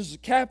thought, this is a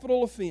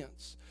capital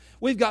offense.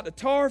 We've got to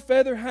tar,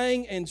 feather,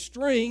 hang, and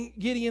string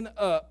Gideon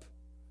up.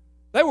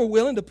 They were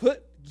willing to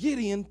put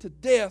Gideon to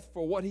death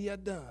for what he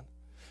had done.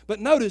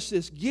 But notice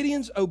this,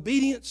 Gideon's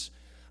obedience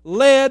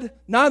led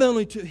not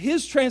only to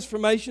his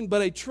transformation,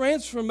 but a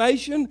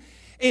transformation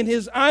in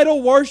his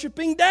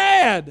idol-worshiping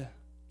dad.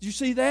 Did you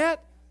see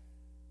that?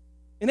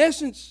 In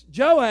essence,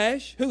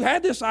 Joash, who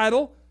had this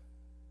idol,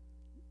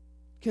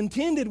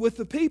 contended with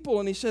the people,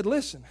 and he said,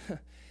 listen,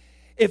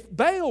 if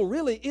Baal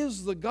really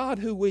is the God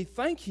who we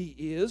think he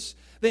is,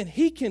 then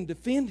he can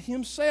defend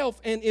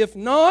himself. And if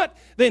not,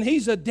 then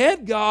he's a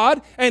dead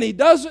God, and he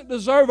doesn't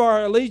deserve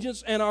our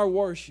allegiance and our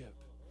worship.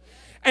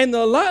 And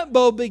the light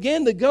bulb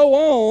began to go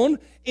on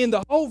in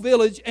the whole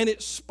village, and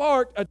it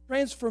sparked a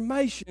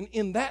transformation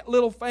in that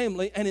little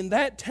family and in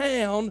that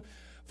town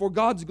for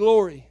God's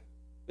glory.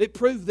 It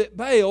proved that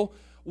Baal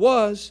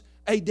was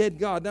a dead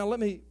god. Now let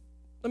me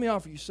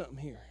offer you something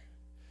here.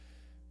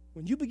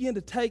 When you begin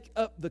to take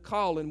up the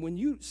calling, when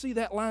you see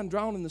that line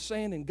drawn in the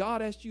sand and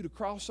God asks you to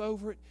cross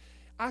over it,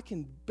 I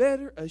can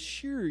better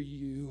assure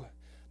you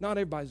not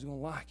everybody's going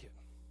to like it.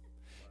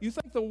 You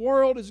think the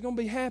world is going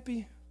to be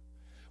happy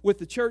with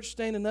the church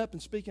standing up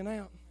and speaking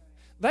out?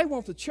 They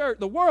want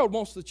the world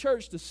wants the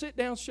church to sit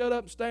down, shut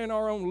up, and stay in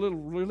our own little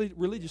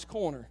religious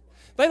corner.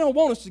 They don't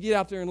want us to get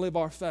out there and live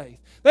our faith.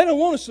 They don't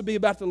want us to be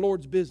about the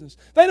Lord's business.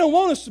 They don't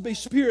want us to be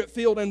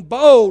Spirit-filled and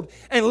bold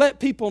and let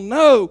people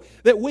know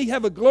that we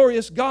have a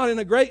glorious God and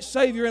a great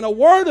Savior and a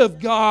Word of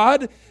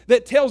God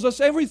that tells us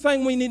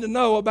everything we need to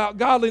know about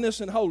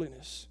godliness and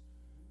holiness.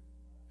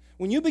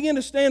 When you begin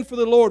to stand for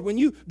the Lord, when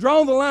you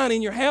draw the line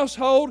in your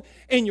household,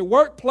 in your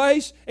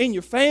workplace, in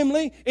your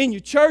family, in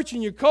your church,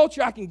 in your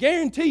culture, I can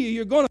guarantee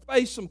you're going to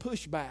face some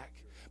pushback.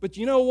 But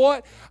you know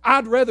what?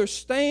 I'd rather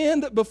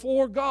stand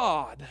before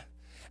God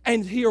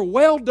and hear,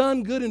 "Well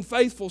done, good and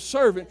faithful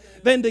servant,"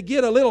 than to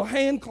get a little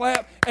hand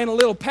clap and a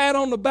little pat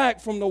on the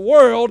back from the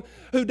world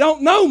who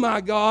don't know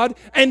my God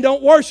and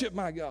don't worship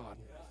my God.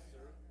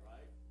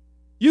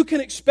 You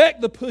can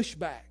expect the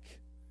pushback.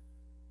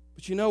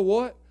 But you know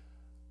what?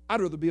 I'd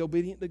rather be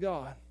obedient to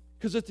God.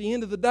 Because at the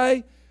end of the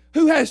day,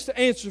 who has to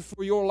answer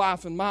for your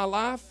life and my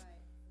life?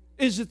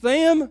 Is it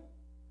them?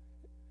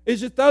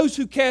 Is it those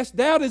who cast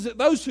doubt? Is it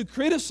those who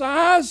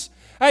criticize?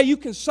 Hey, you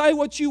can say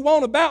what you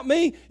want about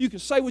me. You can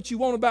say what you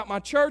want about my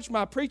church,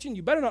 my preaching.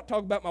 You better not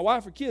talk about my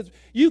wife or kids.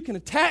 You can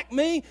attack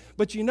me,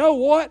 but you know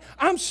what?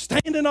 I'm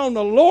standing on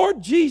the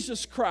Lord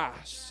Jesus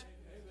Christ.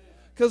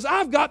 Because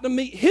I've got to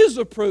meet His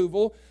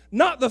approval,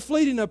 not the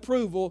fleeting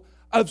approval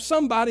of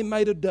somebody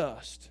made of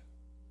dust.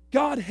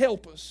 God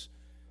help us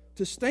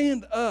to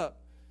stand up.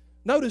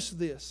 Notice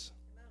this.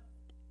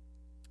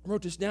 I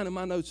wrote this down in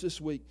my notes this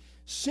week.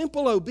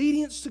 Simple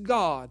obedience to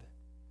God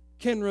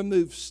can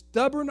remove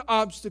stubborn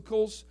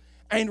obstacles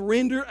and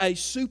render a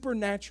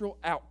supernatural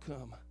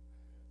outcome.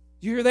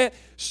 You hear that?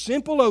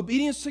 Simple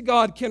obedience to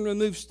God can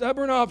remove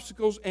stubborn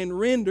obstacles and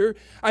render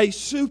a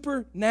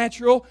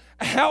supernatural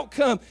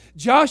outcome.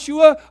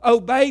 Joshua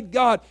obeyed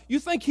God. You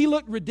think he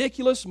looked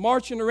ridiculous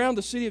marching around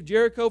the city of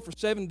Jericho for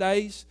 7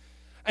 days?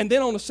 And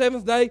then on the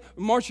 7th day,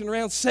 marching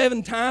around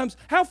 7 times.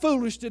 How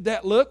foolish did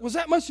that look? Was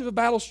that much of a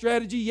battle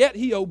strategy? Yet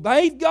he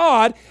obeyed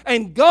God,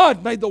 and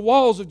God made the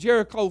walls of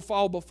Jericho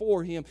fall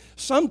before him.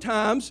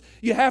 Sometimes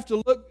you have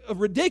to look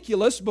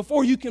ridiculous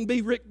before you can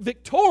be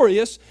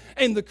victorious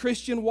in the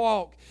Christian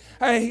walk.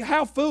 Hey,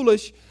 how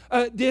foolish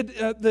did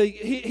the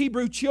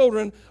Hebrew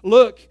children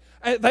look?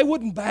 They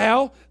wouldn't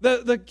bow.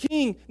 The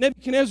king,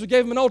 Nebuchadnezzar,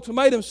 gave them an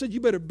ultimatum, said,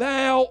 "You better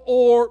bow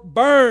or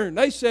burn."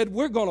 They said,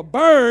 "We're going to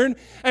burn."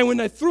 And when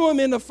they threw him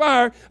in the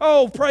fire,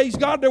 oh, praise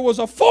God, there was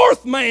a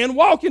 4th man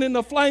walking in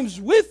the flames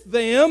with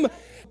them.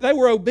 They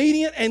were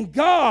obedient, and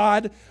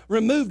God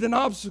removed an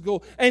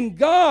obstacle, and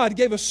God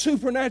gave a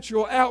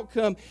supernatural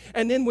outcome.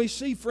 And then we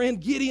see,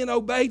 friend, Gideon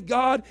obeyed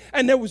God,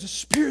 and there was a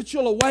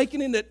spiritual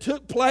awakening that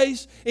took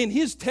place in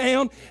his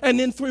town and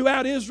then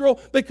throughout Israel,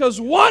 because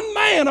one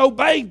man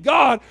obeyed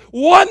God.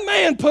 One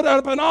man put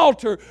up an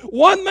altar.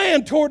 One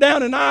man tore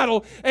down an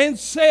idol and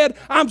said,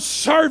 "I'm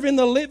serving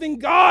the living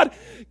God.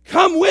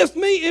 Come with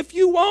me if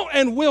you want,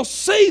 and we'll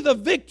see the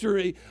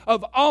victory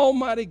of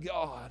Almighty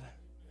God."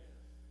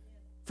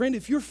 Friend,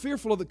 if you're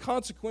fearful of the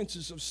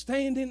consequences of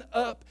standing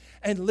up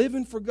and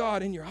living for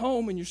God in your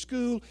home, in your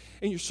school,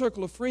 in your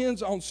circle of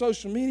friends, on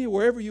social media,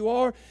 wherever you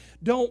are,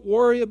 don't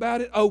worry about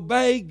it.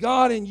 Obey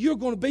God, and you're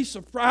going to be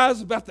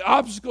surprised about the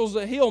obstacles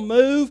that He'll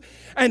move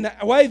and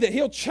the way that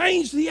He'll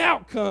change the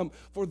outcome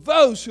for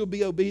those who'll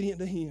be obedient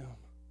to Him.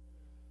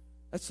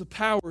 That's the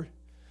power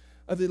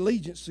of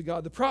allegiance to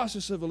God, the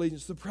process of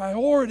allegiance, the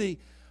priority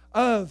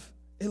of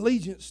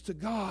allegiance to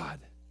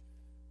God.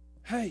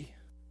 Hey,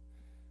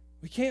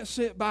 we can't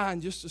sit by and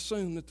just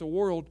assume that the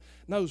world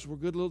knows we're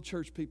good little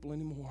church people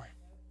anymore.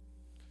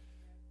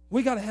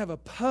 We got to have a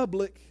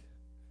public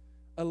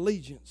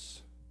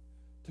allegiance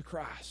to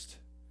Christ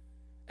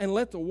and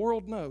let the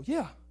world know,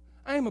 yeah,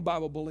 I am a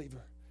Bible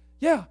believer.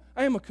 Yeah,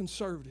 I am a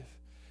conservative.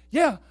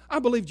 Yeah, I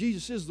believe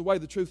Jesus is the way,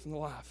 the truth, and the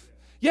life.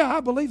 Yeah,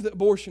 I believe that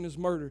abortion is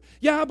murder.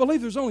 Yeah, I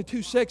believe there's only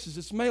 2 sexes,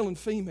 it's male and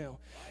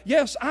female.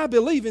 Yes, I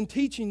believe in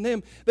teaching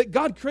them that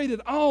God created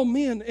all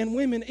men and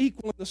women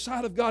equal in the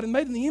sight of God and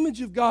made in the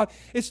image of God.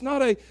 It's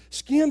not a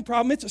skin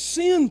problem, it's a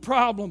sin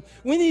problem.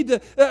 We need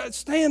to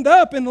stand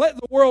up and let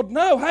the world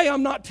know, hey,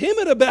 I'm not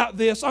timid about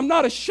this. I'm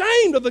not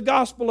ashamed of the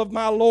gospel of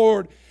my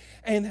Lord.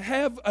 And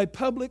have a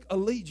public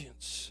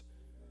allegiance.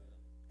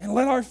 And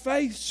let our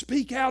faith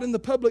speak out in the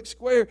public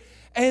square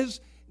as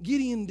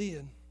Gideon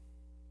did.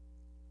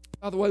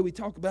 By the way, we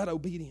talk about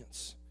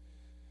obedience.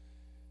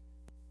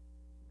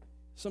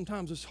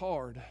 Sometimes it's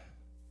hard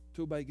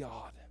to obey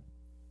God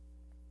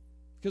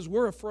because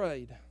we're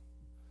afraid.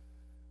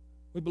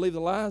 We believe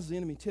the lies the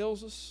enemy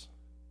tells us,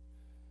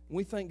 and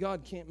we think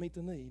God can't meet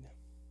the need.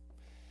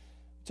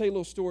 I'll tell you a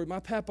little story. My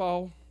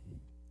papa,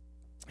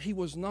 he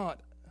was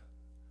not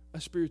a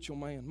spiritual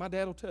man. My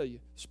dad will tell you,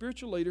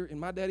 spiritual leader in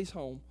my daddy's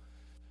home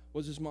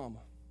was his mama.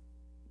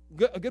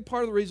 A good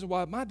part of the reason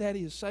why my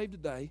daddy is saved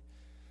today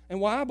and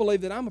why I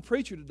believe that I'm a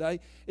preacher today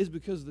is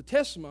because of the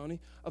testimony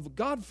of a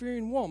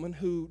God-fearing woman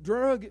who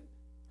drug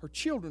her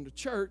children to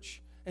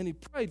church and he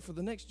prayed for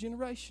the next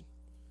generation.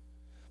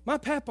 My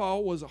papa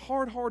was a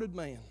hard-hearted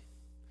man.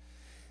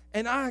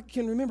 And I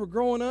can remember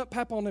growing up,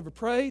 Papa never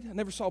prayed. I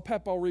never saw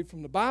Papa read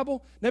from the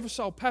Bible. Never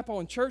saw Papa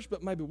in church,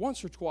 but maybe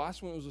once or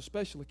twice when it was a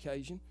special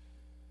occasion.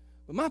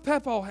 But my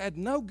papa had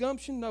no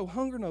gumption, no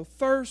hunger, no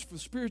thirst for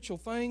spiritual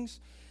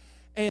things.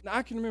 And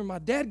I can remember my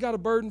dad got a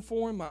burden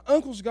for him. My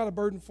uncles got a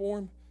burden for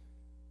him.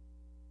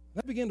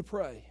 They began to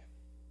pray.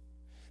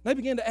 They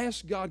began to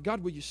ask God,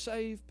 God, will you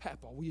save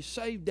Papa? Will you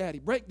save Daddy?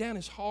 Break down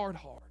his hard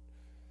heart.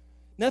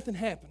 Nothing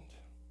happened.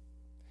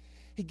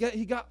 He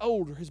got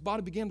older. His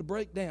body began to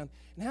break down.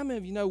 And how many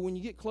of you know when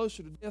you get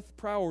closer to death,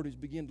 priorities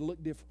begin to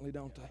look differently,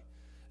 don't they?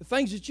 The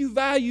things that you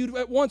valued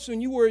at once when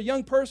you were a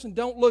young person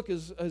don't look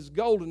as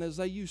golden as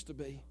they used to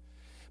be.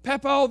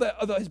 Papa,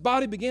 his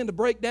body began to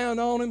break down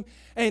on him,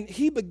 and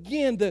he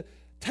began to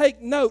take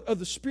note of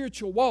the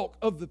spiritual walk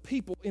of the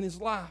people in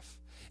his life.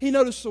 He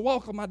noticed the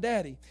walk of my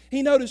daddy.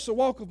 He noticed the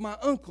walk of my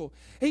uncle.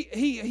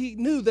 He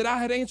knew that I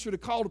had answered a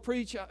call to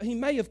preach. He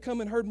may have come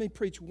and heard me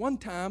preach one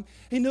time.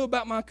 He knew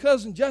about my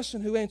cousin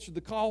Justin who answered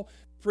the call to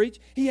preach.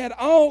 He had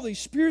all these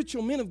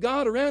spiritual men of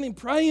God around him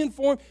praying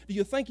for him. Do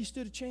you think he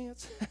stood a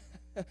chance?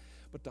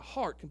 But the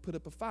heart can put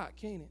up a fight,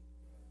 can't it?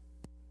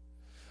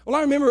 Well,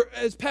 I remember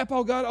as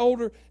Papa got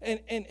older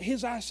and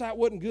his eyesight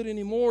wasn't good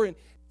anymore, and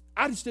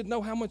I just didn't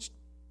know how much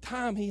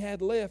time he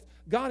had left.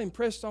 God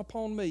impressed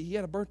upon me. He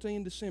had a birthday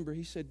in December.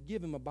 He said,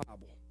 give him a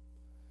Bible.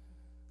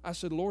 I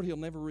said, Lord, he'll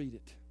never read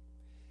it.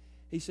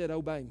 He said,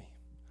 obey me.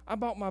 I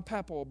bought my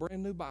Papa a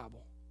brand new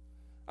Bible.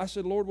 I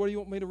said, Lord, what do you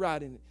want me to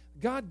write in it?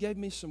 God gave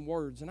me some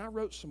words, and I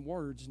wrote some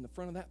words in the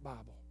front of that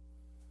Bible.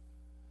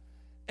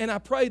 And I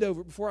prayed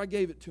over it before I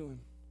gave it to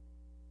him.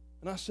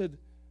 And I said,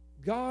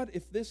 God,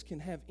 if this can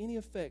have any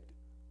effect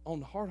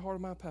on the hard heart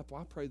of my Papa,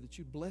 I pray that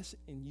you bless it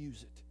and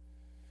use it.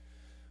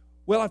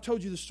 Well, I've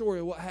told you the story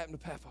of what happened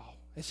to Papa.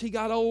 As he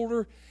got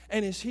older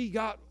and as he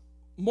got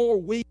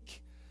more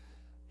weak,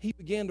 he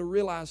began to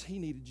realize he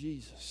needed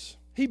Jesus.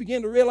 He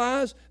began to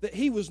realize that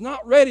he was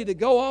not ready to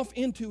go off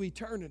into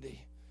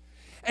eternity.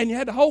 And you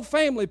had the whole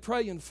family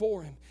praying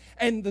for him.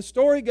 And the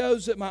story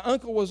goes that my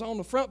uncle was on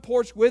the front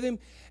porch with him.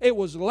 It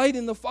was late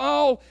in the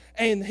fall,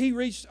 and he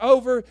reached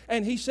over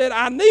and he said,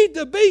 I need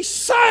to be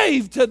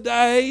saved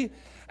today.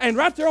 And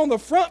right there on the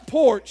front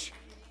porch,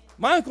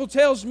 my uncle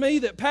tells me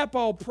that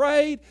Papa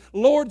prayed,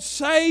 Lord,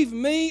 save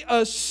me,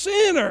 a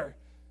sinner.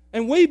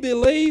 And we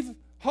believe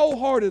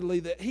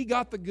wholeheartedly that he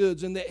got the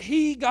goods and that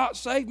he got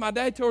saved. My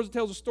dad tells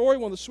a story.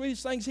 One of the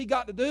sweetest things he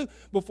got to do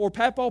before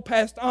Papa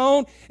passed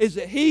on is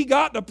that he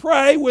got to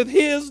pray with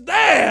his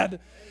dad.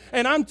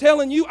 And I'm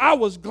telling you, I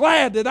was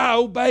glad that I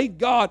obeyed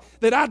God,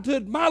 that I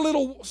did my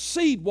little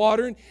seed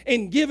watering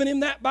and giving him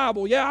that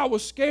Bible. Yeah, I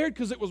was scared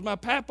because it was my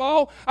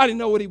papa. I didn't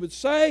know what he would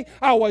say.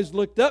 I always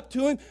looked up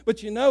to him.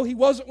 But you know, he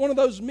wasn't one of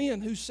those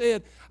men who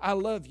said, I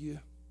love you.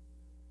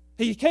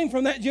 He came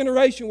from that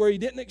generation where he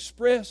didn't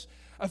express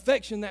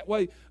affection that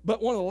way.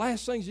 But one of the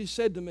last things he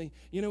said to me,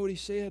 you know what he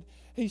said?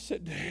 He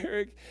said,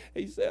 Derek,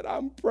 he said,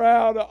 I'm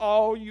proud of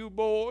all you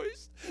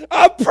boys.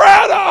 I'm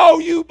proud of all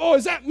you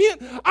boys. That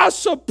meant I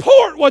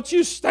support what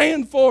you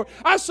stand for.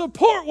 I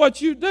support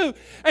what you do.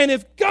 And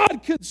if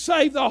God could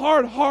save the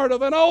hard heart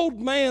of an old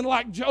man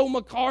like Joe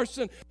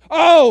McCarson,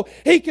 oh,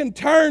 he can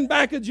turn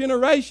back a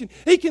generation.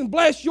 He can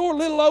bless your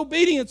little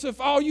obedience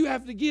if all you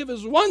have to give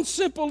is one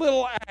simple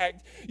little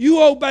act.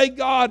 You obey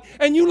God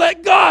and you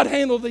let God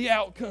handle the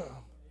outcome.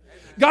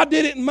 God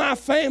did it in my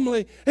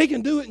family. He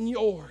can do it in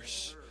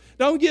yours.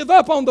 Don't give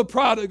up on the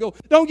prodigal.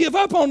 Don't give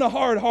up on the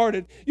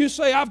hard-hearted. You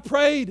say, I've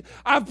prayed,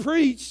 I've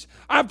preached,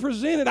 I've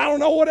presented, I don't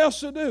know what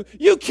else to do.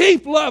 You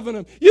keep loving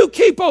Him. You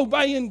keep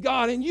obeying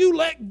God, and you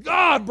let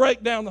God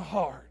break down the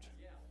heart.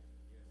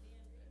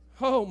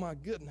 Oh, my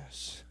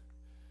goodness.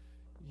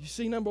 You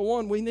see, number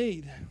one, we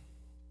need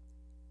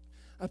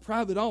a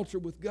private altar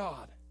with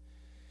God.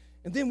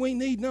 And then we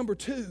need, number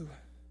two,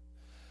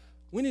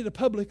 we need a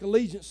public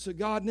allegiance to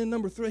God. And then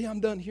number three, I'm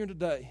done here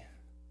today.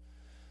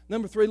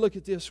 Number three, look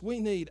at this.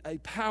 We need a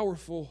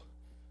powerful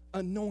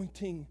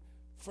anointing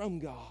from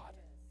God.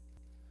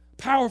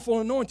 Powerful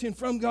anointing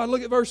from God.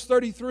 Look at verse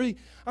 33.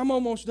 I'm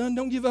almost done.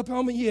 Don't give up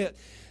on me yet.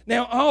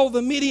 Now all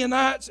the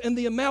Midianites and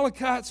the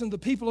Amalekites and the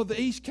people of the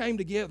east came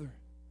together.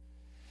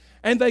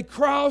 And they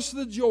crossed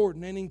the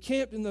Jordan and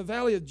encamped in the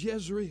valley of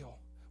Jezreel.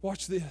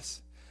 Watch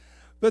this.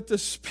 But the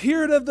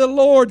Spirit of the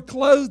Lord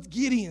clothed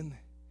Gideon.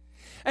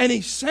 And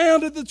he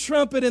sounded the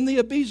trumpet, and the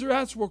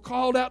Abiezrites were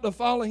called out to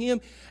follow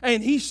him.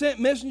 And he sent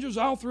messengers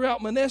all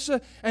throughout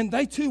Manasseh, and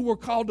they too were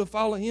called to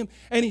follow him.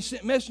 And he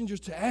sent messengers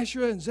to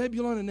Asher and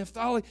Zebulun and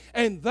Naphtali,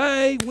 and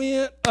they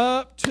went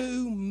up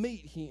to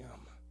meet him.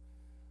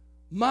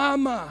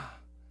 My,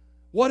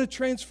 what a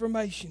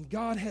transformation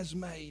God has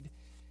made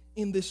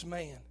in this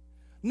man.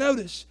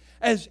 Notice,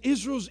 as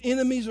Israel's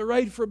enemies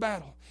arrayed for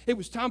battle, it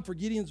was time for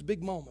Gideon's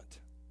big moment.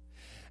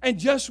 And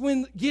just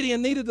when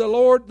Gideon needed the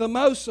Lord the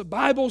most, the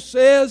Bible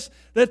says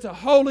that the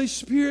Holy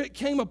Spirit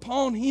came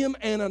upon him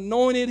and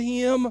anointed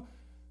him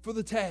for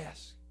the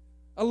task.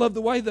 I love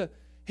the way the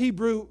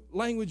Hebrew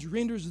language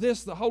renders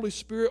this. The Holy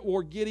Spirit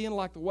wore Gideon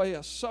like the way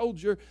a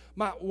soldier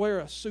might wear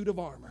a suit of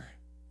armor.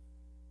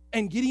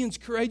 And Gideon's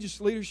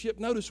courageous leadership,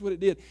 notice what it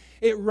did.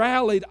 It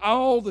rallied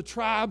all the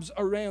tribes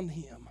around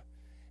him.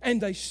 And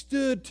they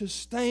stood to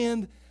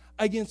stand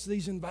against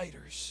these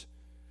invaders.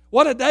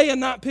 What a day and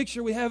night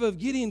picture we have of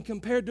Gideon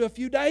compared to a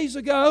few days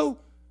ago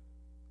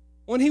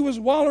when he was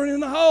wallowing in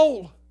the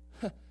hole.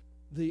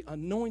 The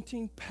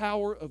anointing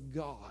power of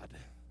God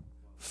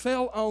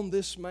fell on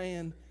this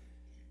man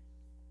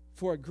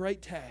for a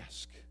great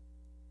task.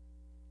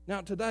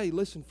 Now today,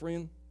 listen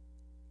friend,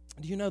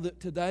 do you know that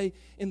today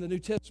in the New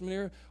Testament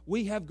era,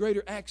 we have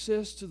greater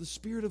access to the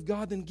Spirit of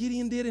God than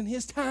Gideon did in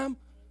his time?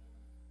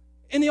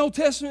 In the Old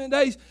Testament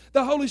days,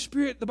 the Holy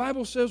Spirit, the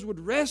Bible says, would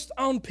rest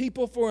on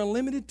people for a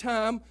limited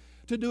time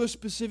to do a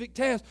specific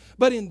task.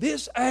 But in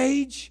this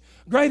age,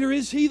 greater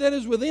is He that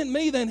is within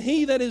me than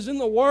he that is in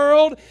the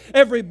world.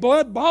 Every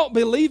blood-bought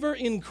believer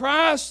in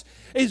Christ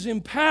is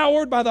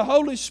empowered by the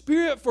Holy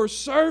Spirit for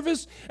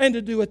service and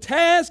to do a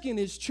task in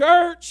His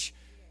church.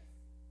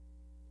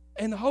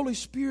 And the Holy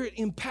Spirit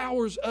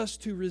empowers us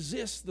to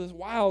resist the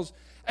wiles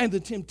and the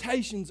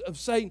temptations of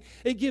Satan.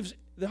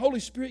 The Holy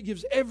Spirit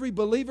gives every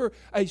believer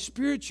a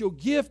spiritual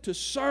gift to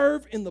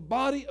serve in the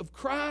body of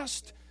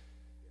Christ.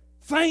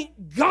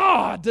 Thank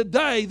God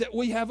today that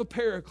we have a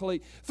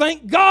Paraclete.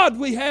 Thank God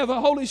we have a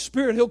Holy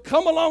Spirit. He'll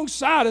come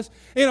alongside us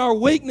in our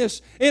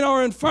weakness, in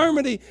our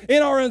infirmity,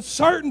 in our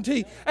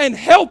uncertainty, and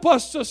help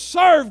us to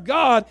serve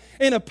God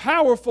in a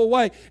powerful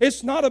way.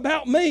 It's not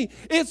about me.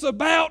 It's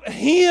about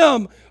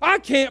Him. I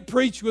can't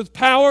preach with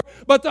power,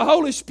 but the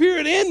Holy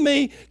Spirit in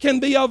me can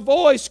be a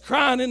voice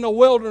crying in the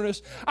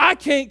wilderness. I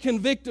can't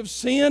convict of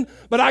sin,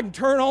 but I can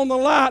turn on the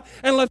light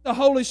and let the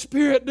Holy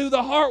Spirit do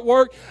the heart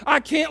work. I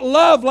can't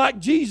love like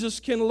Jesus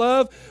can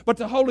love, but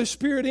the Holy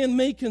Spirit in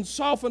me can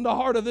soften the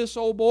heart of this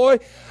old boy.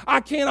 I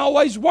can't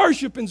always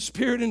worship in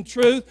spirit and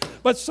truth,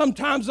 but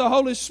sometimes the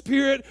Holy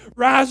Spirit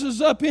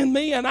rises up in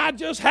me and I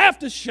just have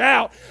to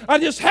shout. I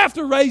just have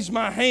to raise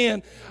my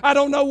hand. I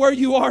don't know where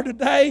you are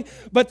today,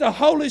 but the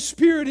Holy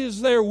Spirit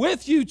is there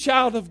with you,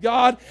 child of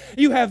God.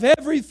 You have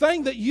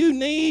everything that you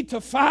need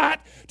to fight,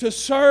 to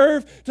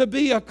serve, to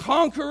be a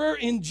conqueror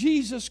in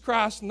Jesus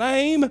Christ's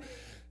name.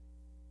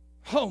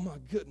 Oh my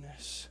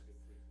goodness.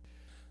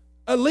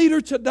 A leader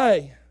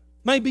today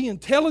may be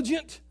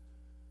intelligent,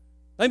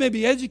 they may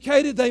be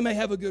educated, they may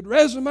have a good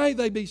resume,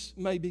 they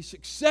may be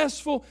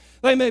successful,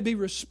 they may be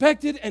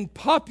respected and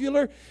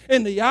popular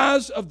in the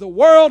eyes of the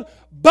world,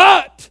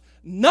 but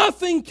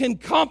nothing can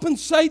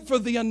compensate for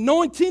the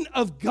anointing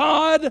of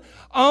God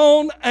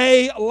on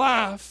a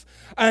life.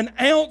 An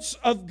ounce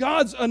of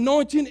God's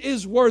anointing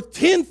is worth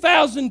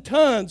 10,000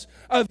 tons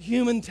of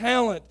human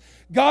talent.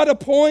 God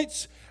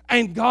appoints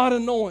and God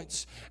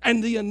anoints.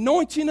 And the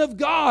anointing of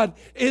God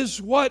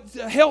is what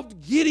helped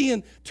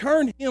Gideon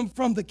turn him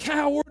from the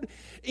coward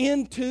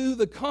into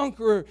the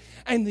conqueror.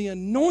 And the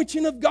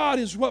anointing of God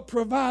is what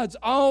provides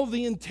all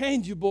the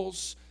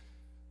intangibles.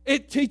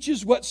 It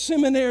teaches what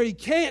seminary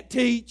can't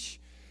teach.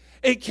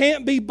 It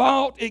can't be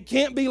bought. It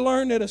can't be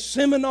learned at a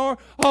seminar.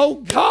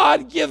 Oh,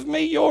 God, give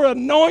me your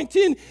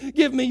anointing.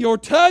 Give me your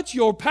touch,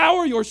 your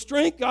power, your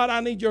strength. God, I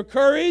need your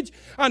courage.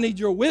 I need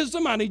your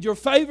wisdom. I need your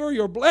favor,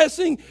 your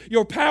blessing,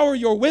 your power,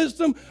 your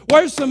wisdom.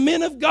 Where's the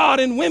men of God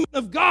and women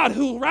of God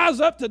who will rise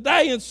up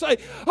today and say,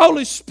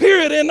 Holy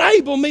Spirit,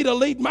 enable me to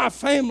lead my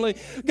family.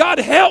 God,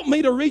 help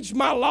me to reach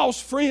my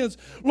lost friends.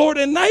 Lord,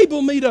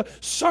 enable me to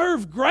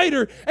serve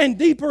greater and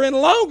deeper and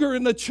longer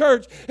in the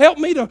church. Help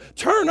me to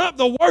turn up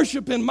the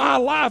worship in my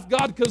life,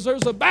 God, because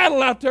there's a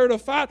battle out there to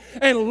fight,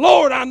 and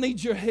Lord, I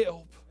need your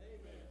help.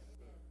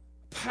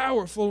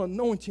 Powerful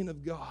anointing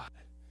of God.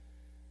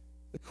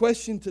 The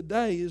question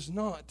today is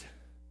not,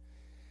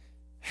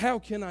 how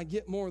can I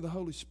get more of the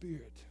Holy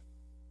Spirit?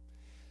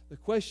 The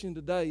question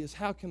today is,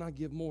 how can I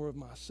give more of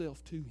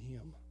myself to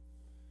Him?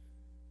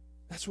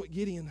 That's what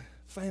Gideon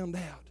found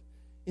out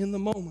in the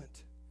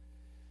moment.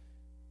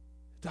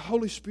 The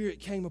Holy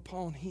Spirit came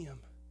upon him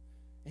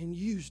and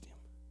used him.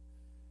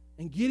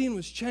 And Gideon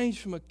was changed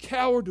from a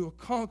coward to a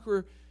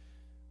conqueror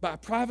by a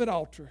private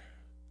altar,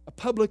 a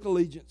public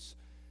allegiance,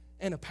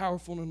 and a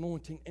powerful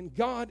anointing. And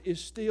God is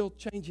still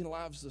changing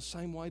lives the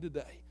same way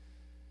today.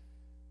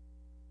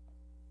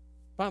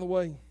 By the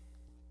way,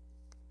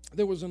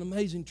 there was an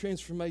amazing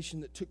transformation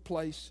that took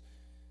place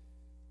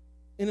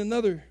in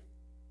another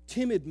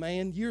timid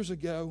man years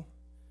ago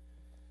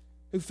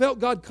who felt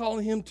God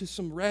calling him to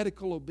some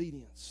radical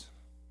obedience.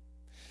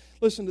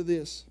 Listen to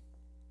this.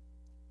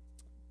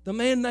 The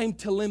man named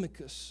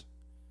Telemachus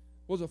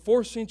was a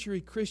 4th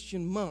century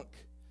Christian monk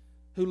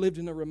who lived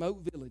in a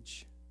remote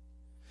village.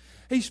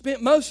 He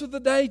spent most of the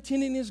day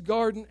tending his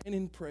garden and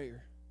in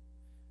prayer.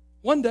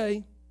 One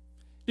day,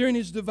 during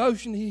his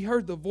devotion, he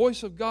heard the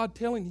voice of God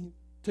telling him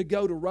to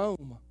go to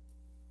Rome,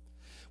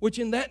 which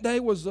in that day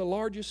was the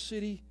largest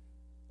city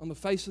on the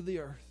face of the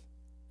earth.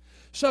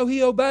 So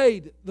he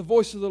obeyed the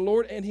voice of the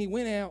Lord and he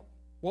went out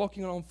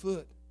walking on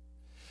foot.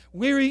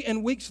 Weary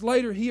and weeks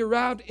later, he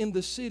arrived in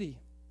the city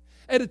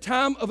at a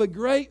time of a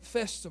great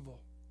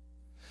festival.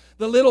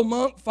 The little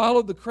monk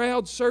followed the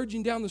crowd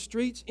surging down the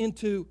streets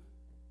into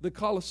the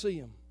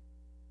Colosseum.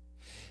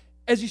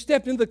 As he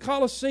stepped into the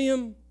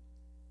Colosseum,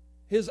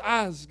 his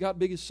eyes got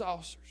big as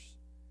saucers.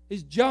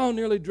 His jaw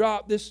nearly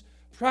dropped. This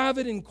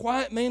private and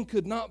quiet man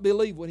could not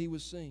believe what he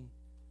was seeing.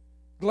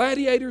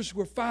 Gladiators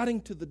were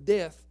fighting to the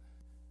death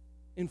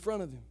in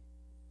front of him.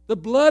 The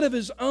blood of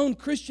his own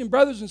Christian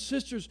brothers and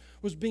sisters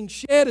was being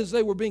shed as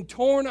they were being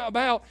torn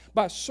about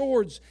by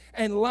swords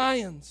and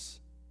lions.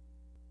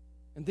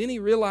 And then he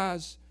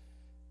realized,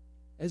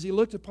 as he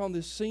looked upon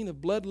this scene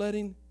of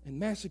bloodletting and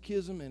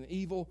masochism and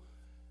evil,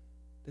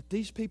 that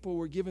these people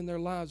were giving their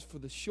lives for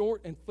the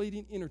short and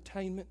fleeting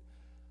entertainment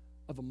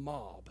of a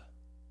mob.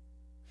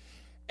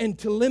 And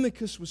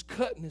Telemachus was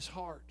cut in his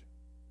heart.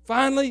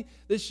 Finally,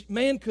 this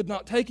man could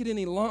not take it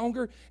any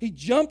longer. He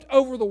jumped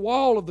over the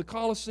wall of the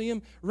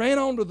Colosseum, ran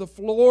onto the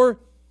floor,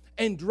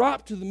 and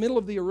dropped to the middle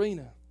of the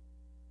arena.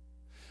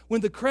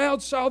 When the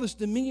crowd saw this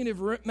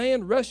diminutive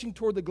man rushing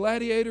toward the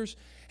gladiators,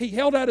 he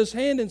held out his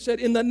hand and said,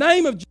 "In the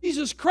name of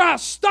Jesus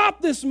Christ,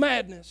 stop this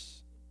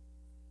madness."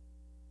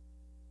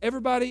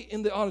 Everybody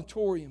in the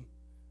auditorium,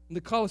 in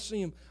the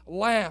Colosseum,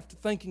 laughed,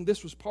 thinking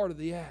this was part of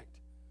the act.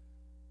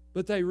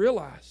 But they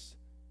realized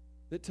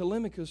that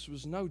Telemachus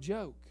was no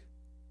joke.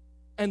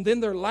 And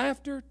then their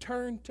laughter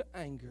turned to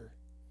anger.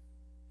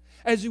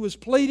 As he was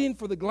pleading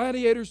for the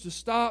gladiators to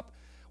stop,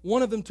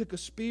 one of them took a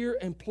spear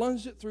and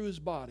plunged it through his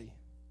body,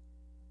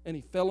 and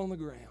he fell on the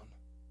ground.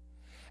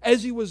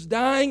 As he was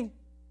dying,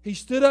 he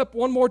stood up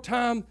one more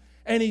time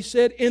and he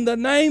said, "In the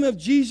name of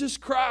Jesus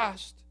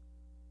Christ,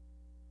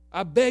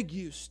 I beg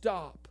you,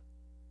 stop."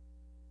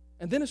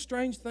 And then a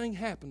strange thing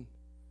happened.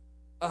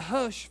 A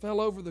hush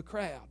fell over the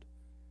crowd.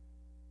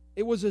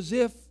 It was as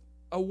if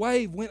a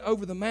wave went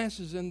over the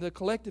masses, and the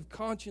collective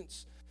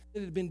conscience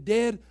that had been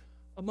dead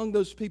among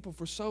those people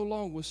for so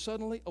long was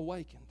suddenly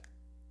awakened.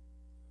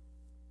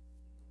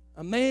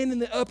 A man in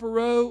the upper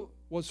row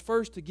was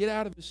first to get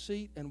out of his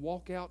seat and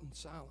walk out in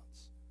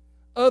silence.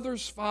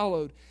 Others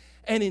followed,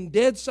 and in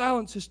dead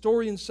silence,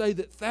 historians say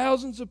that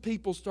thousands of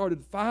people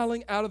started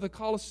filing out of the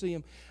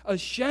Colosseum,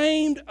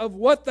 ashamed of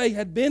what they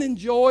had been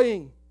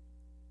enjoying.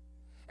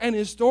 And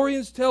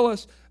historians tell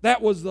us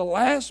that was the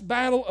last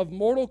battle of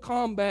mortal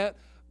combat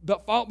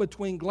but fought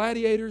between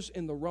gladiators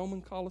in the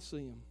Roman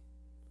Colosseum.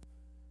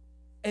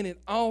 And it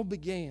all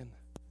began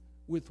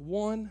with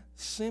one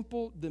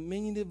simple,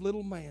 diminutive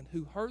little man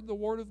who heard the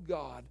Word of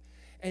God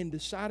and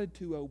decided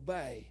to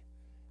obey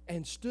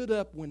and stood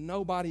up when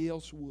nobody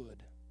else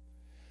would.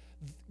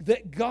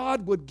 That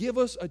God would give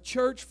us a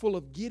church full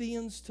of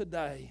Gideons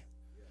today.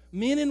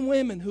 Men and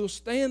women who will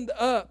stand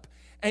up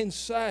and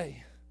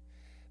say,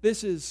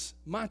 "This is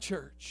my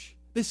church.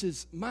 This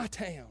is my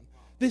town.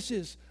 This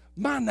is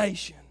my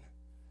nation.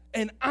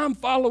 And I'm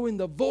following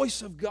the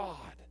voice of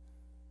God."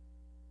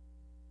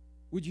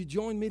 Would you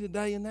join me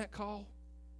today in that call?